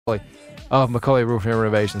of McCully Roofing and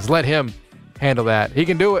Renovations. Let him handle that. He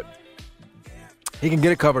can do it. He can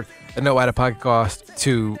get it covered at no out-of-pocket cost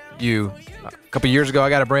to you. A couple years ago, I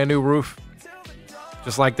got a brand new roof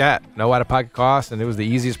just like that. No out-of-pocket cost, and it was the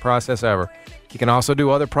easiest process ever. He can also do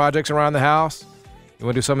other projects around the house. You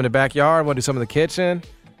want to do some in the backyard, want to do some in the kitchen,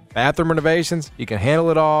 bathroom renovations. He can handle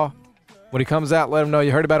it all. When he comes out, let him know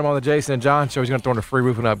you heard about him on the Jason and John show. He's going to throw in a free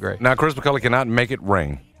roofing upgrade. Now, Chris McCully cannot make it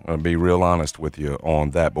rain. I'll be real honest with you on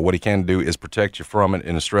that. But what he can do is protect you from it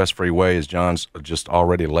in a stress-free way, as John's just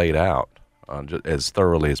already laid out, as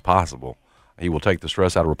thoroughly as possible. He will take the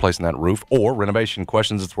stress out of replacing that roof. Or renovation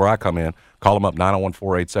questions, it's where I come in. Call him up,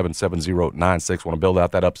 901-487-7096. Want to build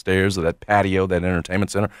out that upstairs or that patio, that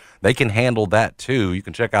entertainment center. They can handle that, too. You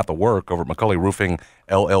can check out the work over at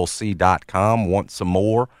McCullyRoofingLLC.com. Want some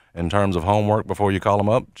more in terms of homework before you call them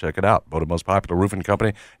up? Check it out. Voted most popular roofing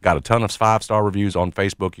company. Got a ton of 5-star reviews on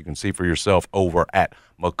Facebook. You can see for yourself over at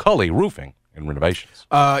McCully Roofing and Renovations.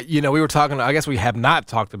 We were talking, I guess we have not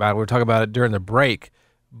talked about it. We were talking about it during the break.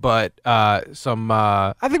 But I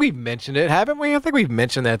think we've mentioned it, haven't we? I think we've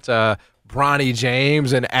mentioned that Bronny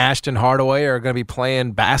James and Ashton Hardaway are going to be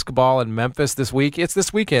playing basketball in Memphis this week. It's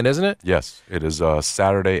this weekend, isn't it? Yes, it is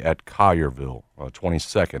Saturday at Collierville,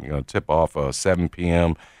 22nd. Going to tip off 7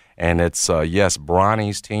 p.m. And it's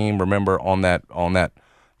Bronny's team. Remember on that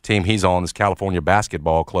team he's on, this California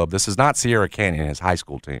Basketball Club. This is not Sierra Canyon, his high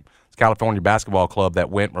school team. It's California Basketball Club that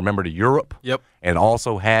went, remember, to Europe. Yep. And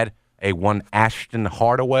also had one Ashton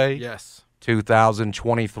Hardaway, yes,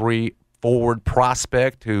 2023 forward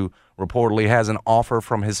prospect who reportedly has an offer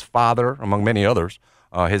from his father, among many others,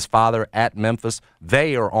 his father at Memphis.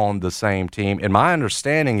 They are on the same team. And my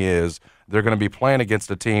understanding is they're going to be playing against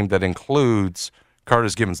a team that includes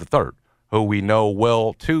Curtis Givens III, who we know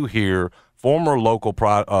well, too, here, former local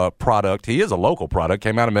product. He is a local product,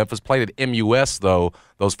 came out of Memphis, played at MUS, though,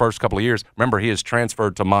 those first couple of years. Remember, he is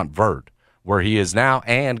transferred to Montverde, where he is now,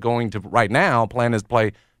 and going to right now plan is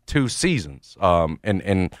play 2 seasons.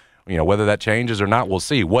 And whether that changes or not, we'll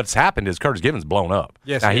see. What's happened is Curtis Givens blown up.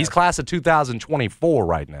 Yes, now he's class of 2024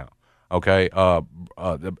 right now. Okay, so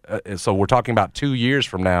we're talking about 2 years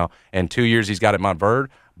from now, and 2 years he's got at Montverde,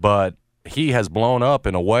 but he has blown up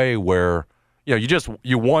in a way where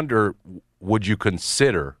you wonder, would you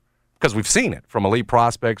consider? Because we've seen it from elite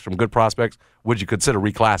prospects, from good prospects. Would you consider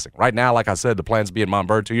reclassing? Right now, like I said, the plan's be in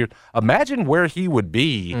Montverde 2 years. Imagine where he would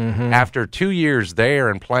be after 2 years there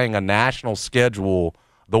and playing a national schedule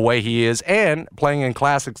the way he is, and playing in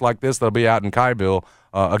classics like this that'll be out in Collierville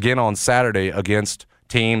again on Saturday against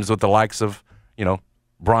teams with the likes of,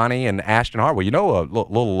 Bronny and Ashton Hardaway.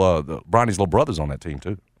 Bronny's little brother's on that team,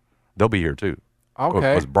 too. They'll be here, too.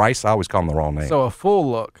 Okay. Was Bryce? I always call him the wrong name. So a full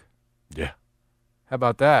look. Yeah. How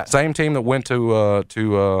about that? Same team that went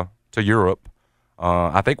to Europe.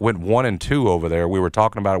 I think went 1-2 over there. We were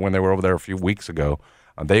talking about it when they were over there a few weeks ago.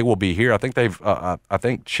 They will be here. I think I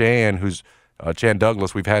think Chan, Chan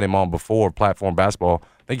Douglas, we've had him on before, Platform Basketball.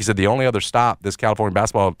 I think he said the only other stop this California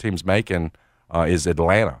basketball team's making is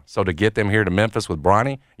Atlanta. So to get them here to Memphis with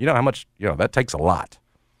Bronny, you know how much, that takes a lot.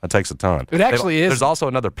 That takes a ton. It actually is. There's also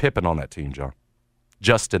another Pippen on that team, John.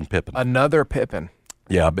 Justin Pippen. Another Pippen.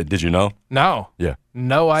 Yeah, but did you know? No. Yeah.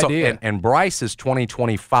 No idea. And Bryce is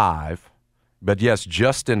 2025, but yes,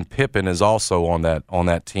 Justin Pippen is also on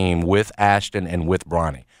that team with Ashton and with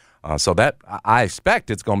Bronny. So that I expect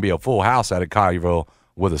it's going to be a full house out at Collierville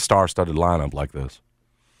with a star-studded lineup like this.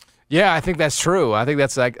 Yeah, I think that's true. I think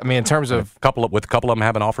that's in terms of a couple of them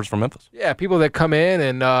having offers from Memphis. Yeah, people that come in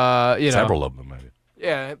and several of them maybe.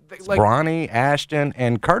 Yeah, Bronny, Ashton,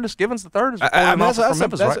 and Curtis Givens III is from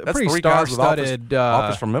Memphis, right? That's pretty star-studded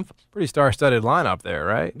offers from Memphis. Pretty star-studded lineup there,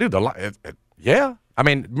 right? Dude, yeah.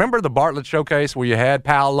 Remember the Bartlett Showcase where you had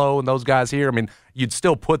Paolo and those guys here? You'd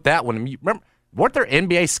still put that one. Remember, weren't there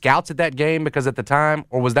NBA scouts at that game because at the time,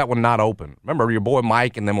 or was that one not open? Remember your boy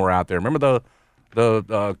Mike and them were out there. Remember the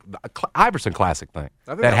Iverson Classic thing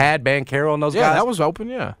that had Banchero and those guys? Yeah, that was open,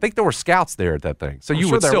 yeah. I think there were scouts there at that thing. So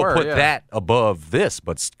you would still put that above this,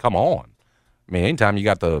 but come on. Anytime you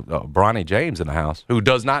got the Bronny James in the house, who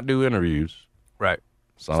does not do interviews. Right.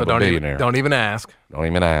 So don't even ask. Don't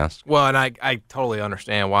even ask. Well, and I totally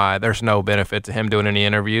understand why. There's no benefit to him doing any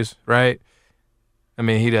interviews, right?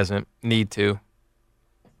 He doesn't need to.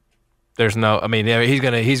 There's no, he's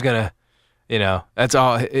gonna, that's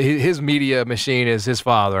all. His media machine is his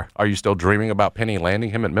father. Are you still dreaming about Penny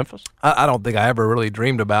landing him at Memphis? I don't think I ever really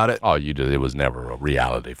dreamed about it. Oh, you did. It was never a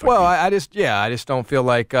reality for you. Well, I just don't feel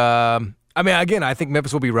like. Again, I think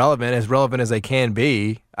Memphis will be relevant as they can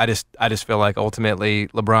be. I just feel like ultimately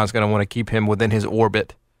LeBron's going to want to keep him within his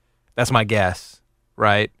orbit. That's my guess,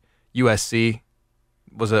 right? USC,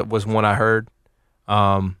 was one I heard.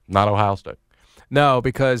 Not Ohio State. No,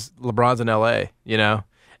 because LeBron's in L.A., and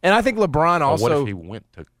I think LeBron also. What if he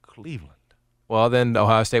went to Cleveland? Well, then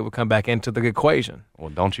Ohio State would come back into the equation. Well,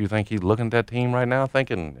 don't you think he's looking at that team right now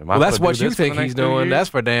thinking, well, that's what you think he's doing. That's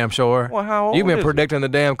for damn sure. Well, how old You've been is predicting the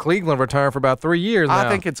damn Cleveland return for about 3 years now. I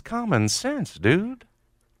think it's common sense, dude.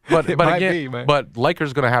 But might again, be, man. but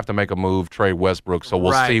Lakers going to have to make a move, trade Westbrook, so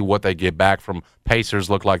we'll see what they get back from. Pacers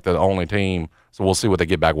look like the only team, so we'll see what they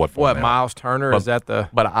get back. What Miles Turner, is that the?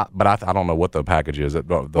 But I don't know what the package is. Why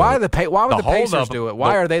would the Pacers do it?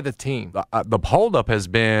 Why are they the team? The holdup has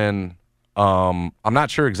been. I'm not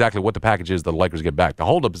sure exactly what the package is the Lakers get back. The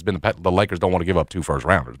holdup has been the Lakers don't want to give up 2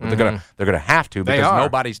 first-rounders, but they're gonna have to because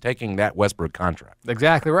nobody's taking that Westbrook contract.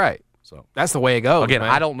 Exactly right. So that's the way it goes. Again, man.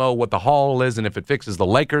 I don't know what the haul is and if it fixes the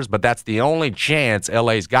Lakers, but that's the only chance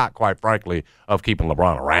LA's got, quite frankly, of keeping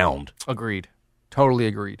LeBron around. Agreed. Totally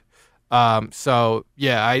agreed. So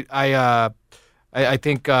yeah, I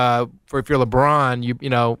think if you're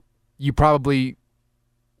LeBron, you probably.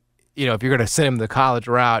 If you're going to send him the college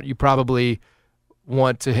route, you probably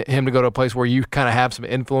want him to go to a place where you kind of have some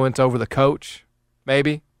influence over the coach,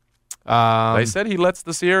 maybe. They said he lets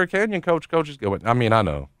the Sierra Canyon coaches go. I mean, I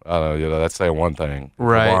know. That's saying one thing.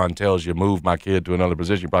 Right. LeBron tells you, move my kid to another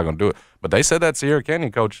position, you're probably going to do it. But they said that Sierra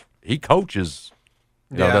Canyon coach, he coaches,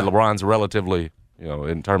 that LeBron's relatively,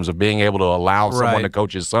 in terms of being able to allow someone to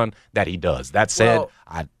coach his son, that he does. That said,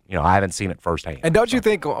 I haven't seen it firsthand. And don't you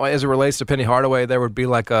think, as it relates to Penny Hardaway, there would be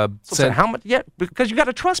like a how much? Yeah, because you got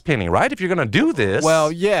to trust Penny, right? If you're going to do this,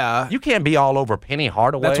 well, yeah, you can't be all over Penny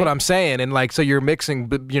Hardaway. That's what I'm saying, and so you're mixing,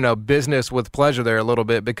 business with pleasure there a little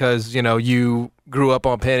bit because you grew up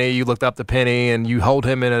on Penny, you looked up to Penny, and you hold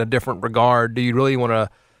him in a different regard. Do you really want to?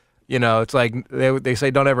 It's like they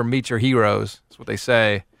say, don't ever meet your heroes. That's what they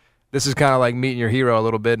say. This is kind of like meeting your hero a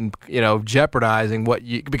little bit and, jeopardizing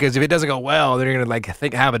because if it doesn't go well, then you're going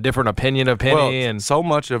to have a different opinion of Penny. Well, and so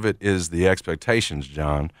much of it is the expectations,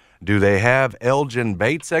 John. Do they have Elgin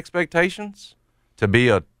Bates expectations to be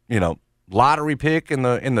a, lottery pick in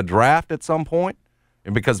the draft at some point?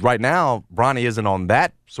 And because right now, Bronny isn't on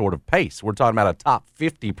that sort of pace. We're talking about a top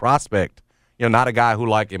 50 prospect, not a guy who,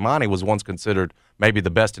 like Imani, was once considered maybe the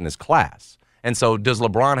best in his class. And so does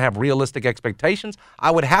LeBron have realistic expectations?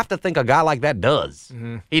 I would have to think a guy like that does.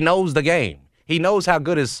 Mm-hmm. He knows the game. He knows how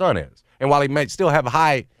good his son is. And while he may still have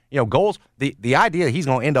high, goals, the idea he's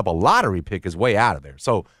going to end up a lottery pick is way out of there.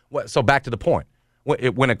 So back to the point.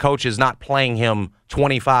 When a coach is not playing him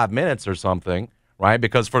 25 minutes or something, right,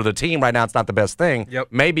 because for the team right now it's not the best thing,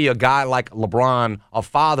 maybe a guy like LeBron, a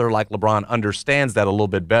father like LeBron, understands that a little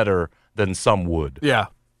bit better than some would. Yeah.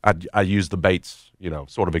 I use the Bates,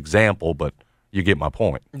 sort of example, but you get my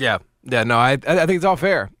point. Yeah. No, I think it's all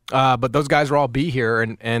fair. But those guys will all be here,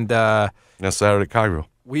 and that's Saturday, Cairo.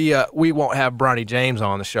 We won't have Bronny James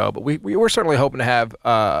on the show, but we're certainly hoping to have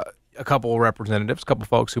a couple of representatives, a couple of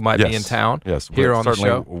folks who might be in town. Yes, here on the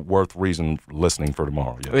show. Certainly worth listening for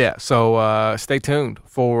tomorrow. Yes. Yeah. So stay tuned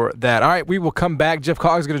for that. All right, we will come back. Jeff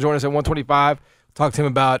Cogg is going to join us at 1:25. Talk to him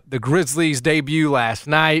about the Grizzlies' debut last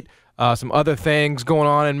night. Some other things going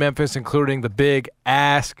on in Memphis, including the Big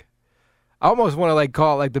Ask. I almost want to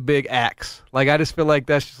call it the Big Axe. I just feel like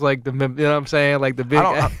that's just like the, what I'm saying, like the Big.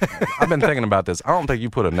 I've been thinking about this. I don't think you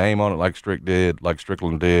put a name on it like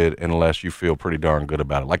Strickland did, unless you feel pretty darn good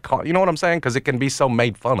about it. You know what I'm saying? Because it can be so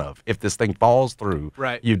made fun of if this thing falls through.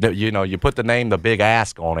 Right. You put the name, the Big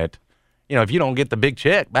Ask on it. If you don't get the big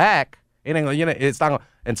check back, it ain't. It's not.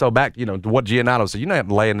 And so back, to what Giannotto said. You're not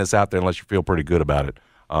laying this out there unless you feel pretty good about it.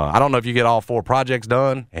 I don't know if you get all 4 projects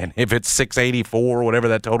done, and if it's 684 or whatever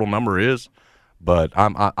that total number is, but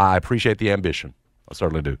I appreciate the ambition. I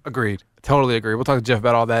certainly do. Agreed. Totally agree. We'll talk to Jeff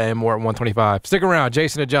about all that and more at 1:25. Stick around.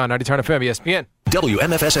 Jason and John, 90 Turn FM, ESPN.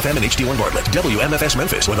 WMFS-FM and HD1 Bartlett. WMFS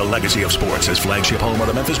Memphis, where the legacy of sports is flagship home of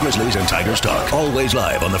the Memphis Grizzlies and Tigers talk. Always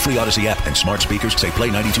live on the free Odyssey app and smart speakers. Say Play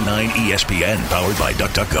 92.9 ESPN, powered by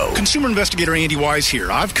DuckDuckGo. Consumer investigator Andy Wise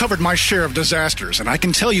here. I've covered my share of disasters, and I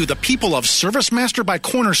can tell you the people of ServiceMaster by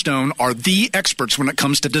Cornerstone are the experts when it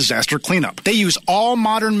comes to disaster cleanup. They use all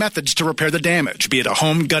modern methods to repair the damage, be it a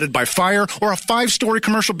home gutted by fire or a 5-story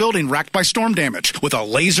commercial building racked by storm damage, with a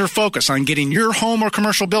laser focus on getting your home or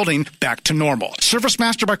commercial building back to normal.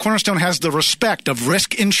 ServiceMaster by Cornerstone has the respect of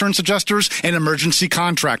risk insurance adjusters and emergency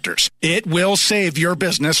contractors. It will save your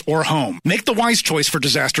business or home. Make the wise choice for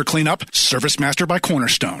disaster cleanup. ServiceMaster by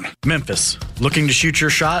Cornerstone. Memphis. Looking to shoot your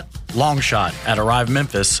shot? Long Shot at Arrive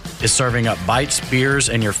Memphis is serving up bites, beers,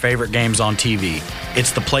 and your favorite games on TV.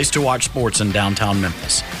 It's the place to watch sports in downtown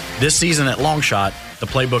Memphis. This season at Long Shot, the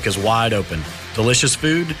playbook is wide open. delicious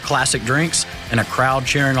food, classic drinks, and a crowd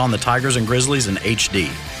cheering on the Tigers and Grizzlies in HD.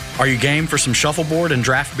 Are you game for some shuffleboard and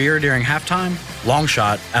draft beer during halftime?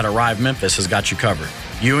 Longshot at Arrive Memphis has got you covered.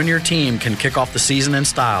 You and your team can kick off the season in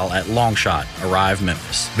style at Longshot Arrive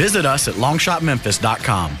Memphis. Visit us at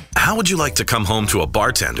longshotmemphis.com. How would you like to come home to a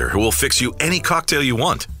bartender who will fix you any cocktail you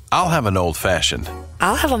want? I'll have an old-fashioned.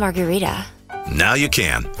 I'll have a margarita. Now you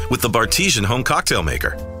can with the Bartesian Home Cocktail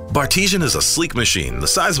Maker. Bartesian is a sleek machine the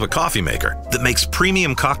size of a coffee maker that makes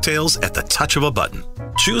premium cocktails at the touch of a button.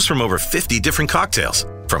 Choose from over 50 different cocktails,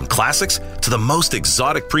 from classics to the most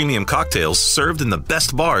exotic premium cocktails served in the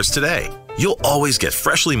best bars today. You'll always get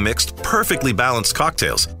freshly mixed, perfectly balanced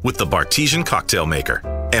cocktails with the Bartesian Cocktail Maker.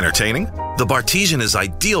 Entertaining? The Bartesian is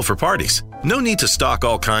ideal for parties. No need to stock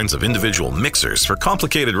all kinds of individual mixers for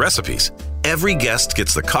complicated recipes. Every guest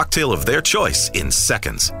gets the cocktail of their choice in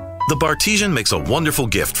seconds. The Bartesian makes a wonderful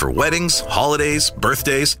gift for weddings, holidays,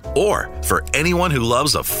 birthdays, or for anyone who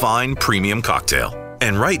loves a fine premium cocktail.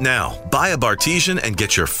 And right now, buy a Bartesian and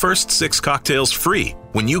get your first 6 cocktails free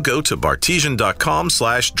when you go to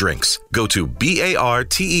bartesian.com/drinks. Go to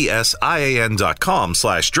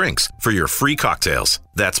bartesian.com/drinks for your free cocktails.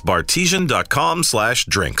 That's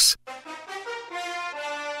bartesian.com/drinks.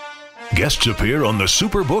 Guests appear on the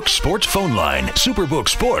Superbook Sports phone line. Superbook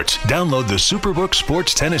Sports. Download the Superbook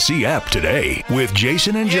Sports Tennessee app today with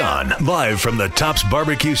Jason and John live from the Tops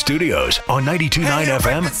Barbecue Studios on 92.9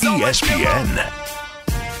 FM ESPN.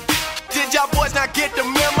 Did y'all boys not get the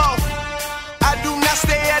memo? I do not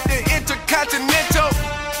stay at the Intercontinental,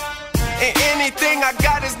 and anything I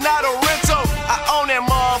got is not a rental. I own that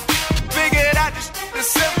mom. Figured out this is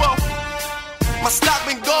simple. My stock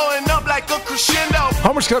been going up like a crescendo.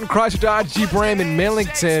 Homer Skelton Chrysler Dodge Jeep Ram in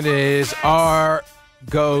Millington is our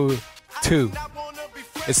go-to.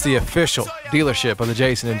 It's the official dealership of the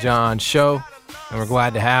Jason and John show, and we're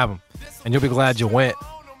glad to have them. And you'll be glad you went.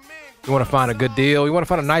 You want to find a good deal. You want to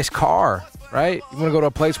find a nice car, right? You want to go to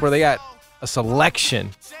a place where they got a selection.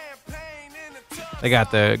 They got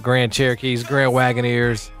the Grand Cherokees, Grand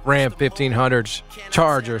Wagoneers, Ram 1500s,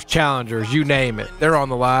 Chargers, Challengers, you name it. They're on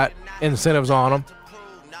the lot. Incentives on them.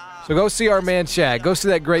 So go see our man Shaq. Go see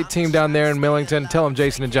that great team down there in Millington. Tell them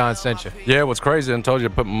Jason and John sent you. Yeah, what's crazy, I told you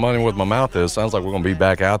to put my money where my mouth is. Sounds like we're going to be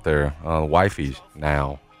back out there. Wifey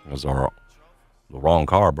now, because the wrong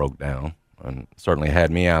car broke down. And certainly had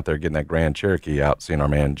me out there getting that Grand Cherokee out, seeing our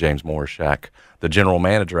man James Moore, Shaq, the general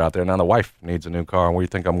manager out there. Now the wife needs a new car, and where do you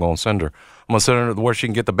think I'm going to send her? I'm going to send her where she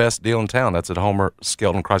can get the best deal in town. That's at Homer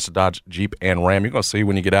Skelton Chrysler Dodge Jeep and Ram. You're going to see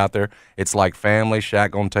when you get out there, it's like family. Shaq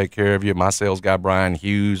going to take care of you. My sales guy, Brian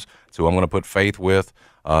Hughes, who I'm going to put faith with,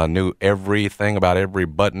 knew everything about every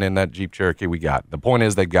button in that Jeep Cherokee we got. The point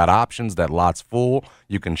is they've got options. That lot's full.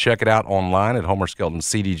 You can check it out online at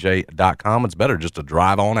homerskeltoncdj.com. It's better just to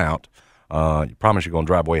drive on out. You promise you're going to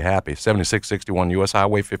drive away happy. 7661 U.S.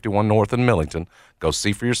 Highway 51 North in Millington. Go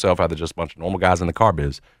see for yourself how they're just a bunch of normal guys in the car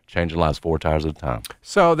biz, changing lives 4 tires at a time.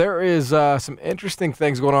 So there is some interesting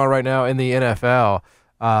things going on right now in the NFL.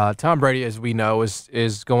 Tom Brady, as we know,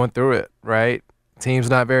 is going through it, right? Team's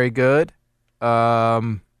not very good.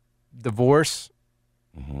 Divorce.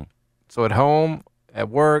 Mm-hmm. So at home, at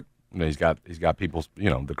work. You know, he's got people,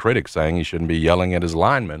 the critics saying he shouldn't be yelling at his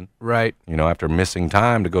linemen. Right. After missing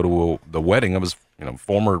time to go to the wedding of his,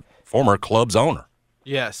 former club's owner.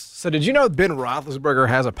 Yes. So did you know Ben Roethlisberger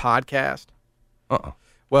has a podcast? Uh-uh.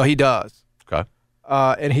 Well, he does. Okay.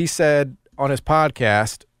 And he said on his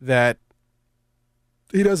podcast that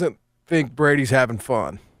he doesn't think Brady's having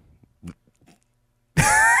fun.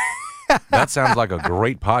 That sounds like a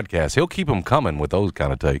great podcast. He'll keep them coming with those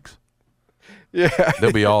kind of takes. Yeah.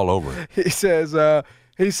 They'll be all over it. He says,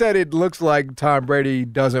 he said it looks like Tom Brady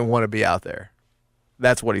doesn't want to be out there.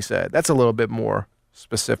 That's what he said. That's a little bit more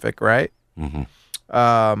specific, right? Mm-hmm.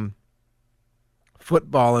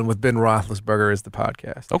 Footballing with Ben Roethlisberger is the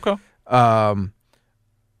podcast. Okay.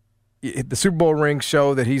 The Super Bowl rings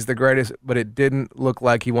show that he's the greatest, but it didn't look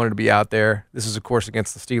like he wanted to be out there. This is, of course,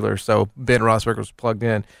 against the Steelers, so Ben Roethlisberger was plugged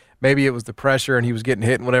in. Maybe it was the pressure and he was getting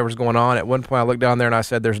hit and whatever's going on. At one point, I looked down there and I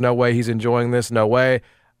said, there's no way he's enjoying this. No way.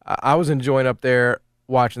 I was enjoying up there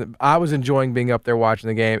watching. I was enjoying being up there watching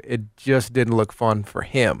the game. It just didn't look fun for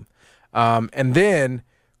him. And then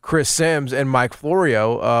Chris Sims and Mike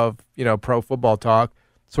Florio of, Pro Football Talk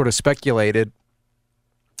sort of speculated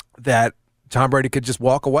that Tom Brady could just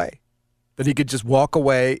walk away, that he could just walk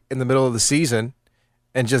away in the middle of the season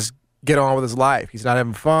and just get on with his life. He's not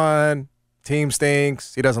having fun. Team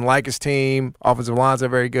stinks. He doesn't like his team. Offensive line's not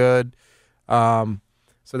very good. So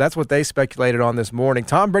that's what they speculated on this morning.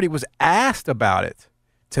 Tom Brady was asked about it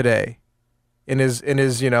today. in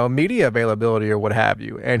his media availability or what have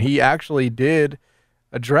you, and he actually did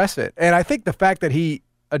address it. And I think the fact that he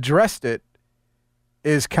addressed it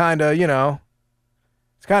is kind of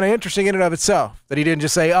it's kind of interesting in and of itself, that he didn't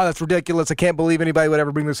just say, "Oh, that's ridiculous. I can't believe anybody would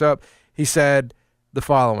ever bring this up." He said the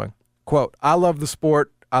following, quote, "I love the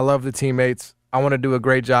sport. I love the teammates. I want to do a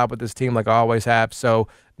great job with this team like I always have, so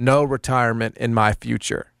no retirement in my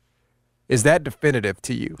future." Is that definitive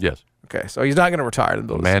to you? Yes. Okay, so he's not going to retire.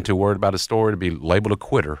 The man too worried about his story to be labeled a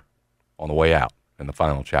quitter on the way out in the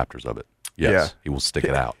final chapters of it. Yes, he will stick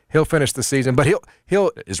it out. He'll finish the season, but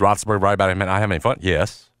he'll. Is Roethlisberger right about him not having any fun?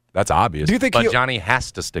 Yes, that's obvious. Do you think? But Johnny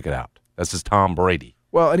has to stick it out. That's his Tom Brady.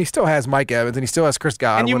 Well, and he still has Mike Evans, and he still has Chris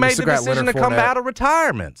Godwin. And you made the decision to come out of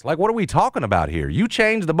retirement. Like, what are we talking about here? You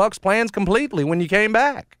changed the Bucs' plans completely when you came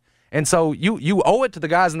back. And so you owe it to the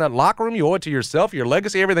guys in that locker room. You owe it to yourself, your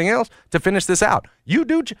legacy, everything else to finish this out. You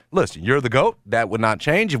do. Listen, you're the GOAT. That would not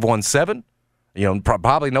change. You've won 7.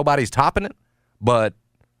 Probably nobody's topping it. But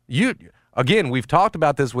again, we've talked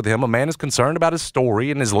about this with him. A man is concerned about his story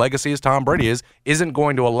and his legacy as Tom Brady isn't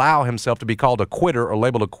going to allow himself to be called a quitter or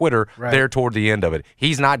labeled a quitter there toward the end of it.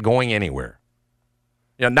 He's not going anywhere.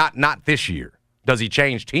 Not this year. Does he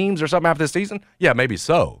change teams or something after this season? Yeah, maybe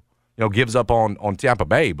so. Gives up on Tampa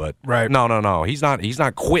Bay, but no. He's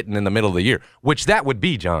not quitting in the middle of the year, which that would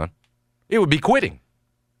be, John. It would be quitting.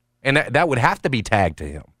 And that would have to be tagged to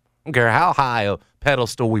him. I don't care how high a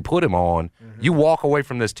pedestal we put him on. Mm-hmm. You walk away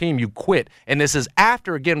from this team, you quit. And this is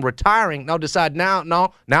after, again, retiring. Now decide, now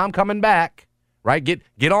I'm coming back, right?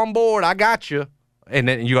 Get on board. I got you. And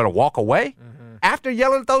then you got to walk away after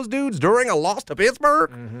yelling at those dudes during a loss to Pittsburgh?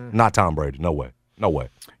 Mm-hmm. Not Tom Brady. No way. No way.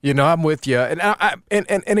 I'm with you. And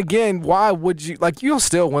and again, why would you you'll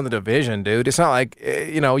still win the division, dude? It's not like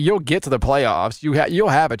you'll get to the playoffs. You'll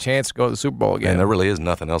have a chance to go to the Super Bowl again. And there really is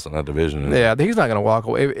nothing else in that division. Yeah, he's not going to walk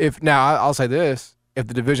away. If now I'll say this: if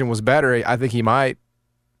the division was better, I think he might.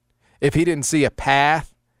 If he didn't see a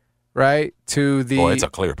path, right to the. Well, it's a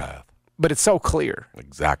clear path. But it's so clear.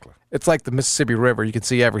 Exactly. It's like the Mississippi River. You can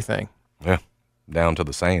see everything. Yeah, down to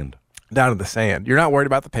the sand. Down to the sand. You're not worried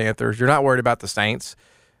about the Panthers. You're not worried about the Saints.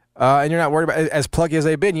 And you're not worried about, as plucky as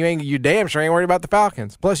they've been, you damn sure ain't worried about the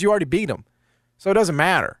Falcons. Plus, you already beat them. So it doesn't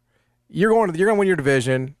matter. You're going to win your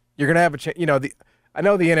division. You're going to have a chance. I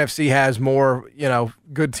know the NFC has more,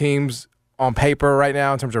 good teams on paper right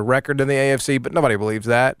now in terms of record than the AFC, but nobody believes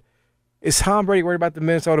that. Is Tom Brady worried about the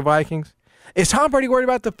Minnesota Vikings? Is Tom Brady worried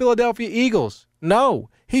about the Philadelphia Eagles? No.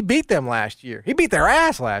 He beat them last year. He beat their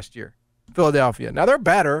ass last year, Philadelphia. Now, they're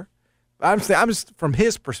better. I'm just from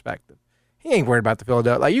his perspective. He ain't worried about the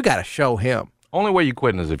Philadelphia. You got to show him. Only way you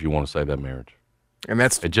quitting is if you want to save that marriage. And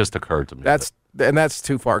it just occurred to me. That's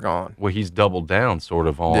too far gone. Well, he's doubled down sort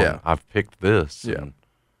of on I've picked this.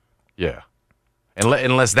 Yeah.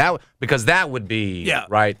 Unless because that would be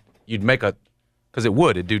right. You'd make because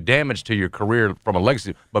it'd do damage to your career from a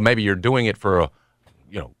legacy, but maybe you're doing it for a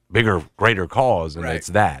bigger, greater cause, and it's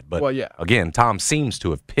that. But again, Tom seems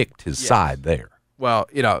to have picked his side there. Well,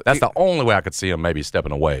 that's the only way I could see him maybe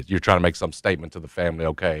stepping away. You're trying to make some statement to the family,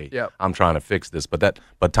 okay, I'm trying to fix this. But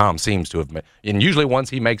Tom seems to have and usually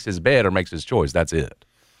once he makes his bed or makes his choice, that's it.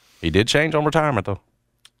 He did change on retirement, though.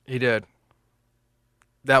 He did.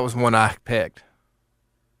 That was one I picked.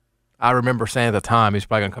 I remember saying at the time he's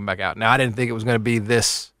probably going to come back out. Now, I didn't think it was going to be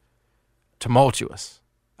this tumultuous.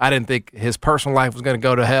 I didn't think his personal life was going to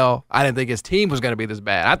go to hell. I didn't think his team was going to be this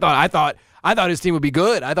bad. I thought his team would be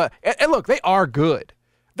good. And look, they are good.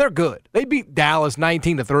 They're good. They beat Dallas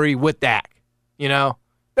 19-3 with Dak. They're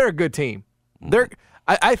a good team.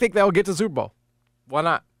 I think they'll get to the Super Bowl. Why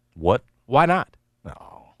not? What? Why not? No.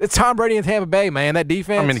 It's Tom Brady in Tampa Bay, man. That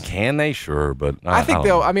defense. I mean, can they? Sure, but I think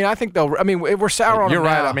they'll. I mean, we're sour on. You're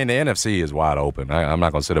right. Now. I mean, the NFC is wide open. I'm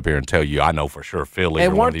not going to sit up here and tell you I know for sure Philly or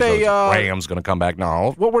one of these Rams going to come back.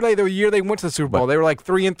 No. What were they the year they went to the Super Bowl? They were like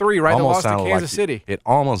 3-3, right? They lost to Kansas City. It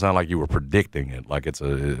almost sounded like you were predicting it. Like it's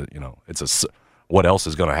a what else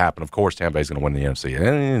is going to happen? Of course, Tampa Bay's going to win the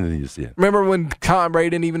NFC. Remember when Tom Brady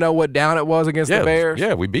didn't even know what down it was against the Bears?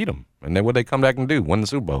 Yeah, we beat them, and then what they come back and do? Win the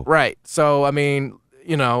Super Bowl. Right. So I mean,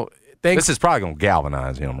 this is probably going to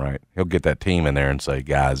galvanize him, right? He'll get that team in there and say,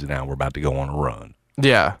 "Guys, now we're about to go on a run."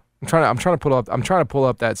 Yeah, I'm trying to pull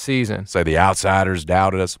up that season. Say the outsiders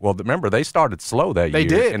doubted us. Well, remember they started slow that year. They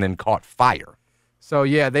did, and then caught fire. So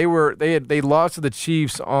yeah, they lost to the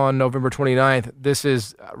Chiefs on November 29th. This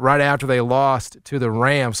is right after they lost to the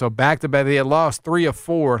Rams. So back to back, they had lost 3 of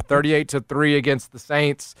 4, 38-3 against the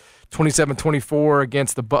Saints, 27-24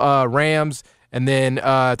 against the Rams, and then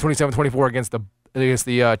 27-24 against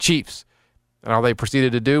the Chiefs. And all they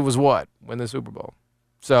proceeded to do was what? Win the Super Bowl.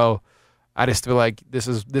 So I just feel like this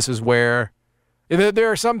is where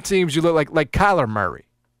There are some teams you look like Kyler Murray,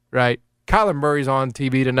 right? Kyler Murray's on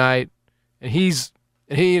TV tonight, and he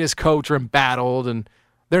and his coach are embattled, and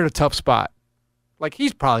they're in a tough spot. Like,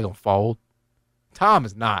 he's probably going to fold. Tom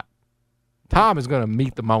is not. Tom is going to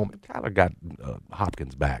meet the moment. Kyler got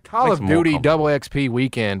Hopkins back. Call of Duty double XP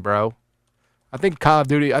weekend, bro. I think Call of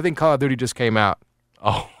Duty just came out.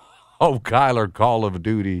 Oh, Kyler Call of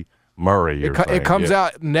Duty Murray. It comes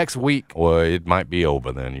out next week. Well, it might be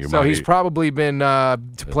over then. He's probably been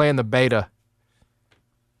playing the beta,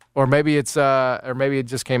 or maybe it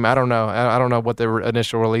just came. I don't know. I don't know what the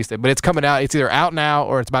initial release date, but it's coming out. It's either out now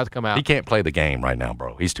or it's about to come out. He can't play the game right now,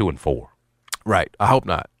 bro. He's 2-4. Right. I hope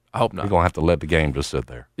not. You're gonna have to let the game just sit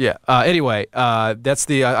there. Yeah. Anyway, that's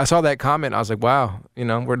the. I saw that comment. I was like, wow.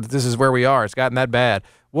 This is where we are. It's gotten that bad.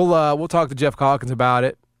 We'll talk to Jeff Calkins about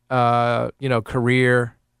it.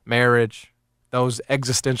 Career, marriage, those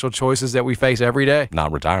existential choices that we face every day.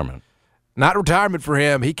 Not retirement. Not retirement for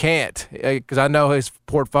him. He can't, because I know his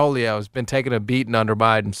portfolio has been taking a beating under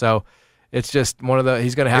Biden. So it's just one of the.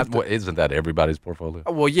 He's going to have to. Isn't that everybody's portfolio?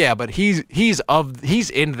 Well, yeah, but he's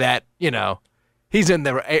in that. He's in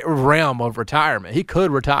the realm of retirement. He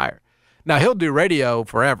could retire. Now, he'll do radio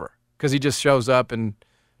forever because he just shows up and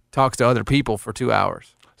talks to other people for 2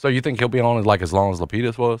 hours. So you think he'll be on as long as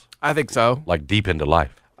Lapidus was? I think so. Like deep into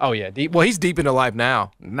life? Oh, yeah. He's deep into life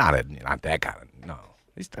now. Not that kind of, no.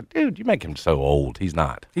 Dude, you make him so old. He's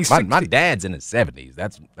not. My dad's in his 70s.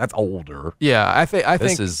 That's older. Yeah, I think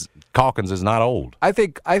Calkins is not old. I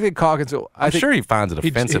think Calkins. I'm sure he finds it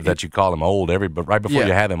offensive that you call him old but right before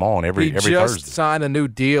you have him on every Thursday. He just signed a new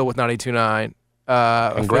deal with 92.9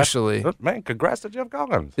 officially. Man, congrats to Jeff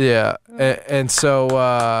Calkins. Yeah, and so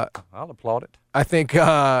I'll applaud it. I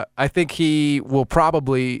think he will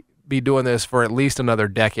probably be doing this for at least another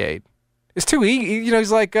decade. It's too easy. He's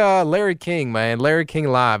like Larry King, man. Larry King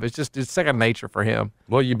Live. It's second nature for him.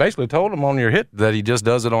 Well, you basically told him on your hit that he just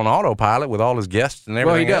does it on autopilot with all his guests and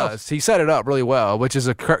everything. Well, he does. He set it up really well, which is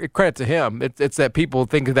a credit to him. It's that people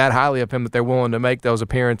think that highly of him that they're willing to make those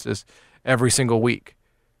appearances every single week.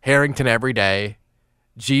 Harrington every day,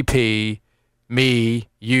 GP, me,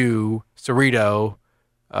 you, Cerrito,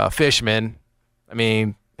 Fishman. I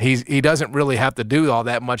mean, he doesn't really have to do all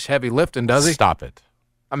that much heavy lifting, does he? Stop it.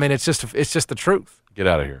 I mean, it's just the truth. Get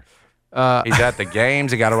out of here. He's at the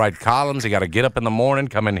games. He got to write columns. He got to get up in the morning,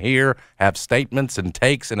 come in here, have statements and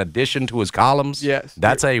takes in addition to his columns. Yes.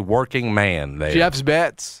 That's a working man there. Jeff's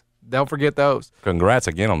bets. Don't forget those. Congrats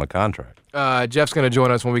again on the contract. Jeff's going to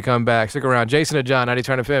join us when we come back. Stick around. Jason and John, 90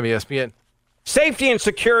 Turn FM, ESPN. Safety and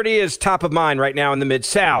security is top of mind right now in the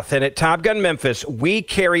Mid-South, and at Top Gun Memphis, we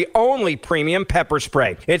carry only premium pepper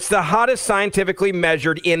spray. It's the hottest scientifically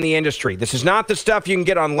measured in the industry. This is not the stuff you can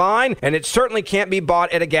get online, and it certainly can't be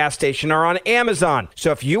bought at a gas station or on Amazon.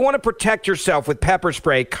 So if you want to protect yourself with pepper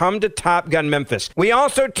spray, come to Top Gun Memphis. We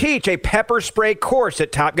also teach a pepper spray course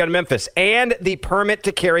at Top Gun Memphis and the permit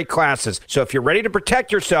to carry classes. So if you're ready to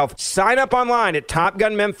protect yourself, sign up online at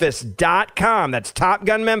TopGunMemphis.com. That's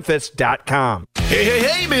TopGunMemphis.com.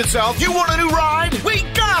 Hey, Mid-South, you want a new ride? We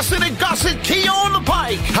Gossett and Gossett Kia on the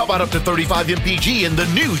Pike. How about up to 35 MPG in the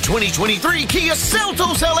new 2023 Kia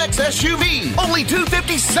Seltos LX SUV? Only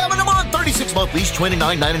 $257 a month, 36-month lease,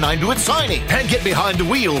 $29.99 to its signing. And get behind the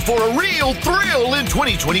wheel for a real thrill in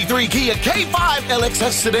 2023 Kia K5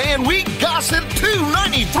 LXS sedan. We Gossett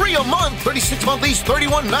 $293 a month, 36-month lease,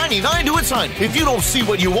 $31.99 to its signing. If you don't see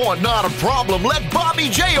what you want, not a problem. Let Bobby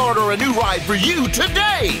J order a new ride for you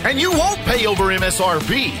today. And you won't pay over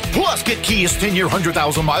MSRP. Plus, get Kia's 10-year,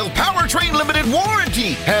 100,000-mile powertrain limited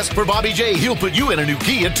warranty. Ask for Bobby J. He'll put you in a new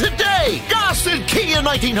Kia today. Gossett Kia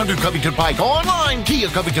 1900 Covington Pike. Online,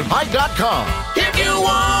 KiaCovingtonPike.com. If you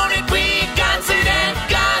want it, we got it at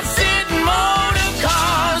Gossett Motor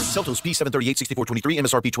Cars. Seltos P738-6423,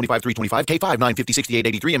 MSRP 25,325, K5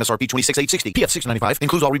 950-6883, MSRP 26,860, PF 695.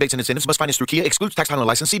 Includes all rebates and incentives. Must finance through Kia. Excludes tax, title, and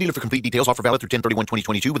license. See dealer for complete details. Offer valid through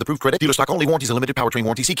 10/31/2022 with approved credit. Dealer stock only. Warranties and limited powertrain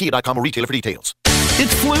warranty. See Kia.com or retailer for details.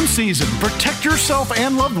 It's flu season. Protect yourself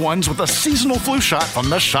and loved ones with a seasonal flu shot from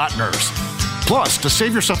the Shot Nurse. Plus, to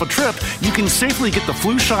save yourself a trip, you can safely get the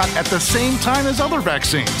flu shot at the same time as other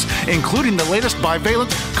vaccines, including the latest bivalent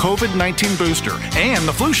COVID-19 booster. And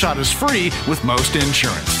the flu shot is free with most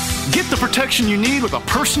insurance. Get the protection you need with a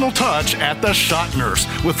personal touch at the Shot Nurse.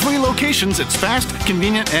 With 3 locations, it's fast,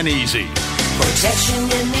 convenient, and easy. Protection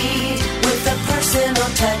you need with a personal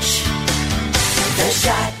touch. The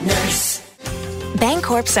Shot Nurse.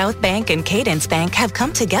 Bancorp South Bank and Cadence Bank have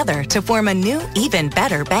come together to form a new, even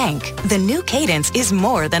better bank. The new Cadence is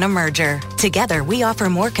more than a merger. Together, we offer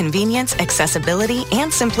more convenience, accessibility,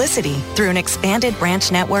 and simplicity through an expanded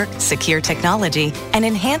branch network, secure technology, and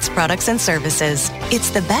enhanced products and services.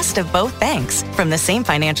 It's the best of both banks from the same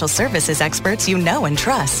financial services experts you know and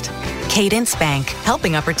trust. Cadence Bank,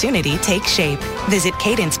 helping opportunity take shape. Visit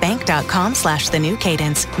cadencebank.com/the new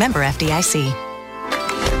Cadence. Member FDIC.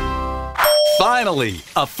 Finally,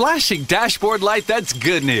 a flashing dashboard light that's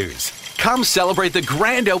good news. Come celebrate the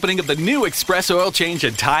grand opening of the new Express Oil Change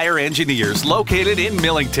and Tire Engineers located in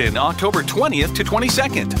Millington, October 20th to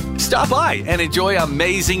 22nd. Stop by and enjoy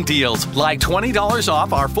amazing deals like $20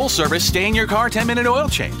 off our full-service stay-in-your-car 10-minute oil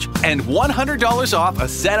change and $100 off a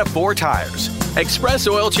set of 4 tires. Express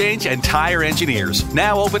Oil Change and Tire Engineers,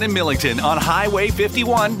 now open in Millington on Highway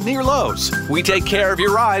 51 near Lowe's. We take care of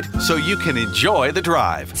your ride so you can enjoy the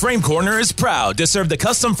drive. Frame Corner is proud to serve the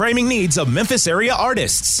custom framing needs of Memphis area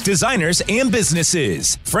artists, designers, and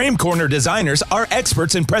businesses. Frame Corner designers are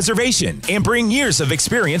experts in preservation and bring years of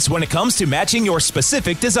experience when it comes to matching your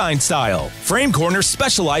specific design style. Frame Corner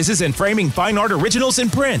specializes in framing fine art originals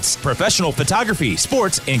and prints, professional photography,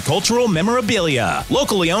 sports, and cultural memorabilia.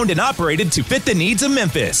 Locally owned and operated to fit the needs of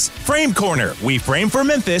Memphis. Frame Corner. We frame for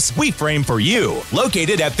Memphis. We frame for you.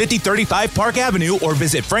 Located at 5035 Park Avenue or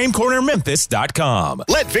visit framecornermemphis.com.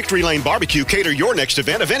 Let Victory Lane Barbecue cater your next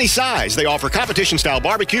event of any size. They offer competition-style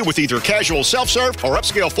barbecue with either casual self-serve or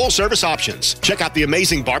upscale full-service options. Check out the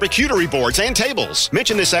amazing barbecuery boards and tables.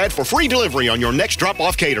 Mention this ad for free delivery on your next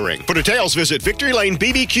drop-off catering. For details, visit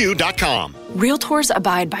victorylanebbq.com. Realtors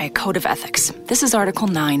abide by a code of ethics. This is Article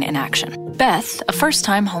 9 in action. Beth, a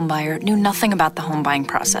first-time homebuyer, knew nothing about the home buying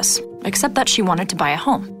process, except that she wanted to buy a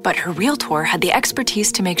home. But her realtor had the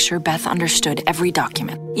expertise to make sure Beth understood every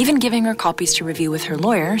document, even giving her copies to review with her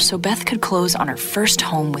lawyer so Beth could close on her first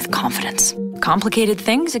home with confidence. Complicated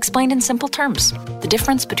things explained in simple terms. The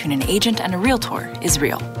difference between an agent and a realtor is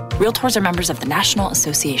real. Realtors are members of the National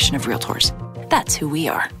Association of Realtors. That's who we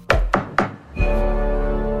are.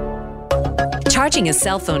 Charging a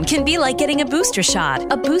cell phone can be like getting a booster shot.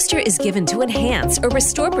 A booster is given to enhance or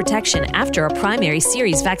restore protection after a primary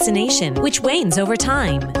series vaccination, which wanes over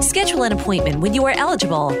time. Schedule an appointment when you are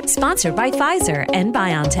eligible. Sponsored by Pfizer and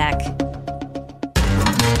BioNTech.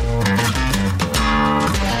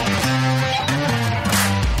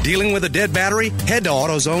 Dealing with a dead battery? Head to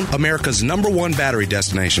AutoZone, America's #1 battery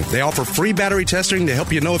destination. They offer free battery testing to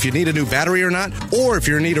help you know if you need a new battery or not, or if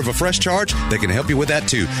you're in need of a fresh charge, they can help you with that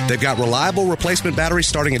too. They've got reliable replacement batteries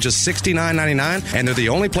starting at just $69.99, and they're the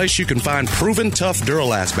only place you can find proven tough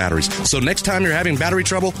Duralast batteries. So next time you're having battery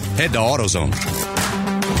trouble, head to AutoZone.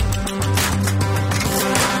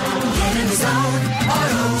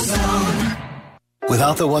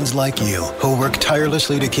 Without the ones like you, who work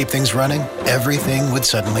tirelessly to keep things running, everything would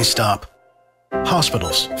suddenly stop.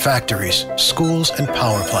 Hospitals, factories, schools, and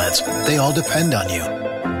power plants, they all depend on you.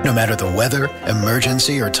 No matter the weather,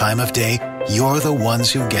 emergency, or time of day, you're the ones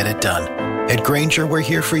who get it done. At Grainger, we're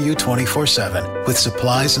here for you 24/7, with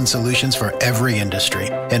supplies and solutions for every industry,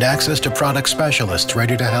 and access to product specialists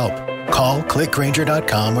ready to help. Call, click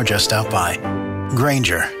Grainger.com, or just stop by.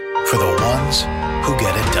 Grainger, for the ones who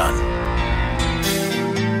get it done.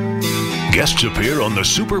 Guests appear on the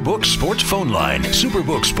Superbook Sports phone line.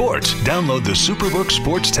 Superbook Sports. Download the Superbook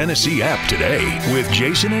Sports Tennessee app today with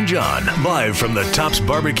Jason and John, live from the Tops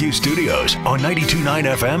Barbecue Studios on 92.9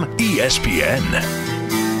 FM ESPN.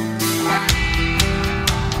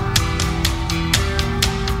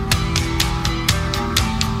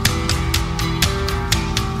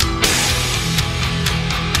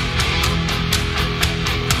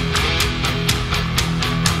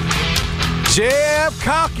 Jeff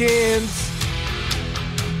Calkins.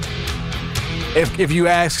 If you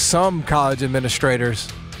ask some college administrators,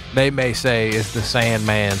 they may say it's the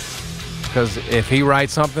Sandman. Because if he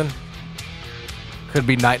writes something, could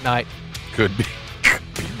be night-night. Could be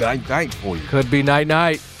night-night for you. Could be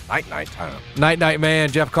night-night. Night-night time. Night-night man.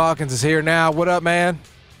 Jeff Calkins is here now. What up, man?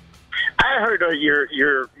 I heard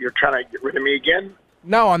you're trying to get rid of me again.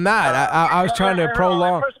 No, I'm not. I was trying to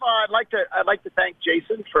prolong. First of all, I'd like to thank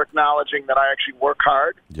Jason for acknowledging that I actually work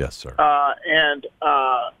hard. Yes, sir.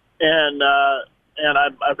 And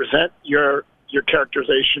I resent your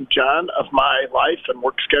characterization, John, of my life and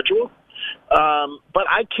work schedule. But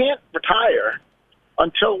I can't retire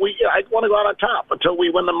until I want to go out on top until we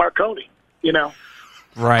win the Marconi. You know.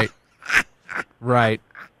 Right.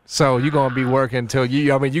 So you're going to be working until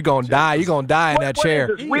you're going to die. You're going to die in that chair.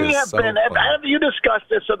 We have been, have you discussed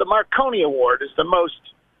this? So the Marconi Award is the most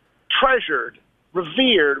treasured,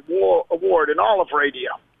 revered award in all of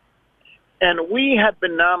radio. And we have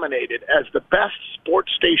been nominated as the best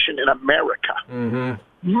sports station in America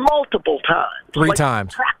multiple times. 3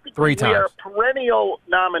 times. Practically, 3 times. We are perennial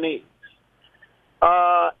nominees.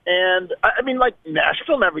 And, I mean, like,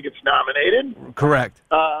 Nashville never gets nominated. Correct.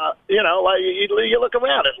 You know, like you look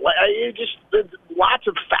around it. Lots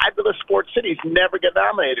of fabulous sports cities never get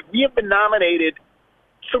nominated. We have been nominated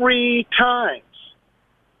 3 times.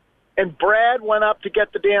 And Brad went up to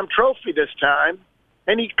get the damn trophy this time,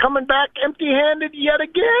 and he's coming back empty-handed yet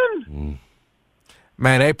again.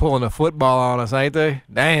 Man, they pulling the football on us, ain't they?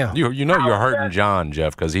 Damn. You know you're hurting John,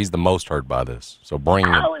 Jeff, because he's the most hurt by this. So bring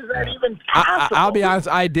him. How is that even possible? I'll be honest.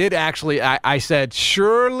 I did actually. I said,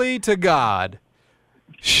 surely to God,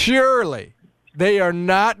 surely they are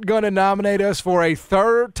not going to nominate us for a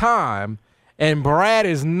 3rd time, and Brad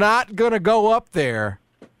is not going to go up there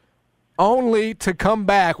only to come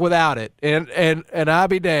back without it. And I'll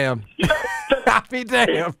be damned. I'll be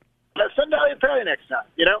damned. Send Elliot Perry next time,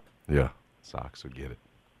 you know? Yeah. Sox will get it.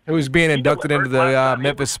 Who's being inducted into the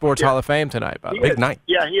Memphis Sports Hall of Fame tonight, by the way. Big night.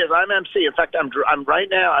 Yeah, he is. I'm MC. In fact, I'm right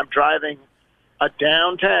now. I'm driving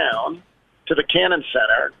downtown to the Cannon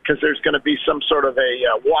Center because there's going to be some sort of a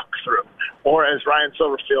walkthrough, or as Ryan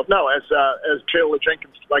Silverfield, as Taylor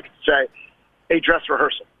Jenkins likes to say, a dress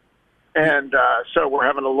rehearsal. And so we're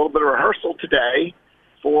having a little bit of rehearsal today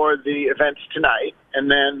for the events tonight,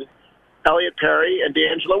 and then Elliot Perry and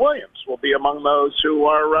D'Angelo Williams will be among those who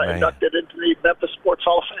are inducted into the Memphis Sports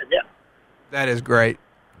Hall of Fame. Yeah, that is great.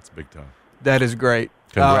 It's big time. That is great.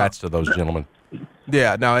 Congrats to those gentlemen.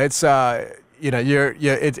 Yeah, no, it's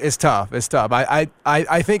it's tough. It's tough.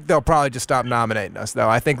 I think they'll probably just stop nominating us, though.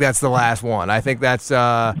 I think that's the last one. I think that's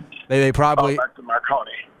they probably. Back to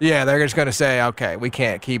Marconi. Yeah, they're just going to say, okay, we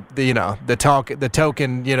can't keep the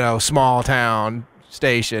token small town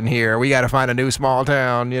station here. We got to find a new small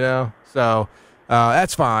town, So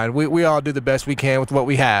that's fine. We all do the best we can with what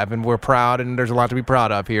we have, and we're proud, and there's a lot to be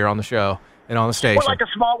proud of here on the show and on the station.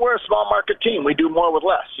 We're a small market team. We do more with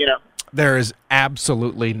less, There is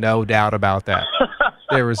absolutely no doubt about that.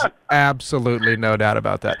 There is absolutely no doubt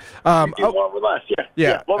about that. We do more with less,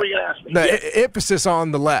 yeah. What were you going to ask me? The emphasis on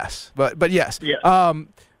the less, but yes. Yeah.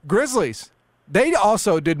 Grizzlies, they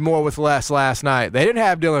also did more with less last night. They didn't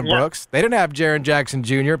have Dylan Brooks. They didn't have Jaren Jackson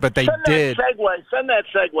Jr., but they did. Send that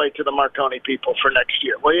segue to the Marconi people for next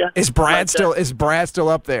year, will you? Is Brad still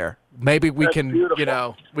up there? Maybe we can,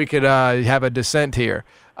 beautiful. We could have a descent here.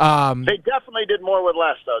 They definitely did more with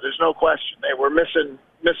less, though. There's no question. They were missing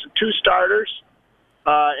 2 starters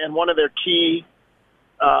and one of their key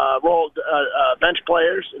bench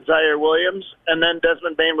players, Zaire Williams, and then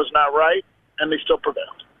Desmond Bain was not right, and they still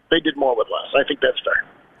prevailed. They did more with less. I think that's fair.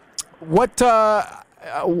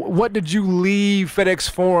 What did you leave FedEx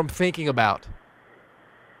Forum thinking about?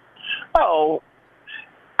 Oh,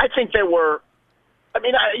 I think they were. I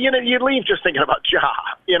mean, you leave just thinking about Ja.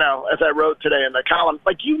 As I wrote today in the column,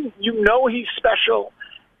 like you know he's special,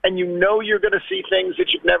 and you know you're going to see things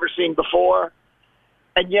that you've never seen before,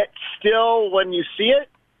 and yet still, when you see it,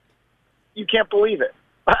 you can't believe it.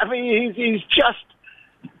 I mean, he's just.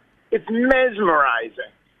 It's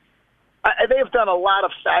mesmerizing. They have done a lot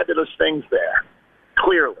of fabulous things there,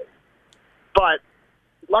 clearly. But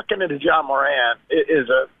lucking into Ja Morant is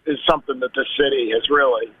something that the city has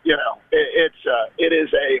really, it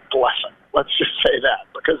is a blessing. Let's just say that,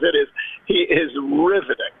 because he is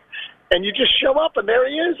riveting. And you just show up, and there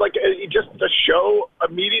he is. Like, the show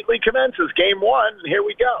immediately commences, game 1, and here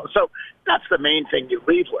we go. So that's the main thing you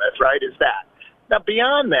leave with, right, is that. Now,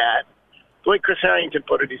 beyond that, the way Chris Harrington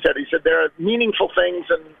put it, he said there are meaningful things,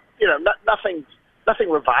 and nothing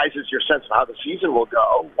revises your sense of how the season will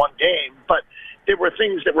go, one game, but there were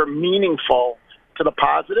things that were meaningful to the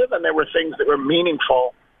positive, and there were things that were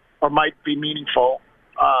meaningful or might be meaningful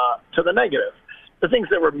to the negative. The things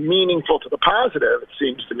that were meaningful to the positive, it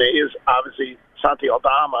seems to me, is obviously Santi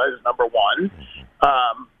Aldama is number 1.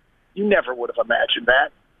 You never would have imagined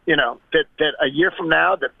that. That a year from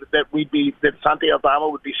now that Santi Aldama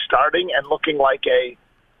would be starting and looking like a,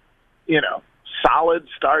 solid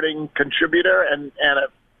starting contributor and a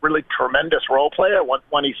really tremendous role player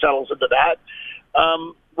when he settles into that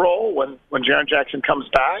role when Jaren Jackson comes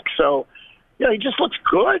back. So, he just looks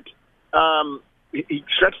good. He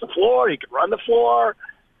stretched the floor. He could run the floor.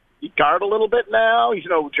 He guard a little bit now. He's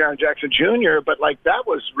no Jaren Jackson Jr., but that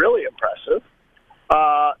was really impressive.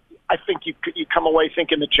 I think you come away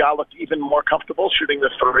thinking that Ja looked even more comfortable shooting the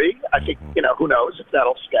 3. I think, who knows if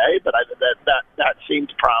that'll stay, but that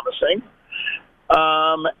seemed promising.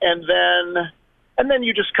 And then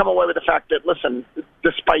you just come away with the fact that, listen,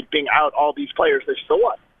 despite being out all these players, they still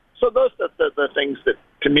won. So those are the things that,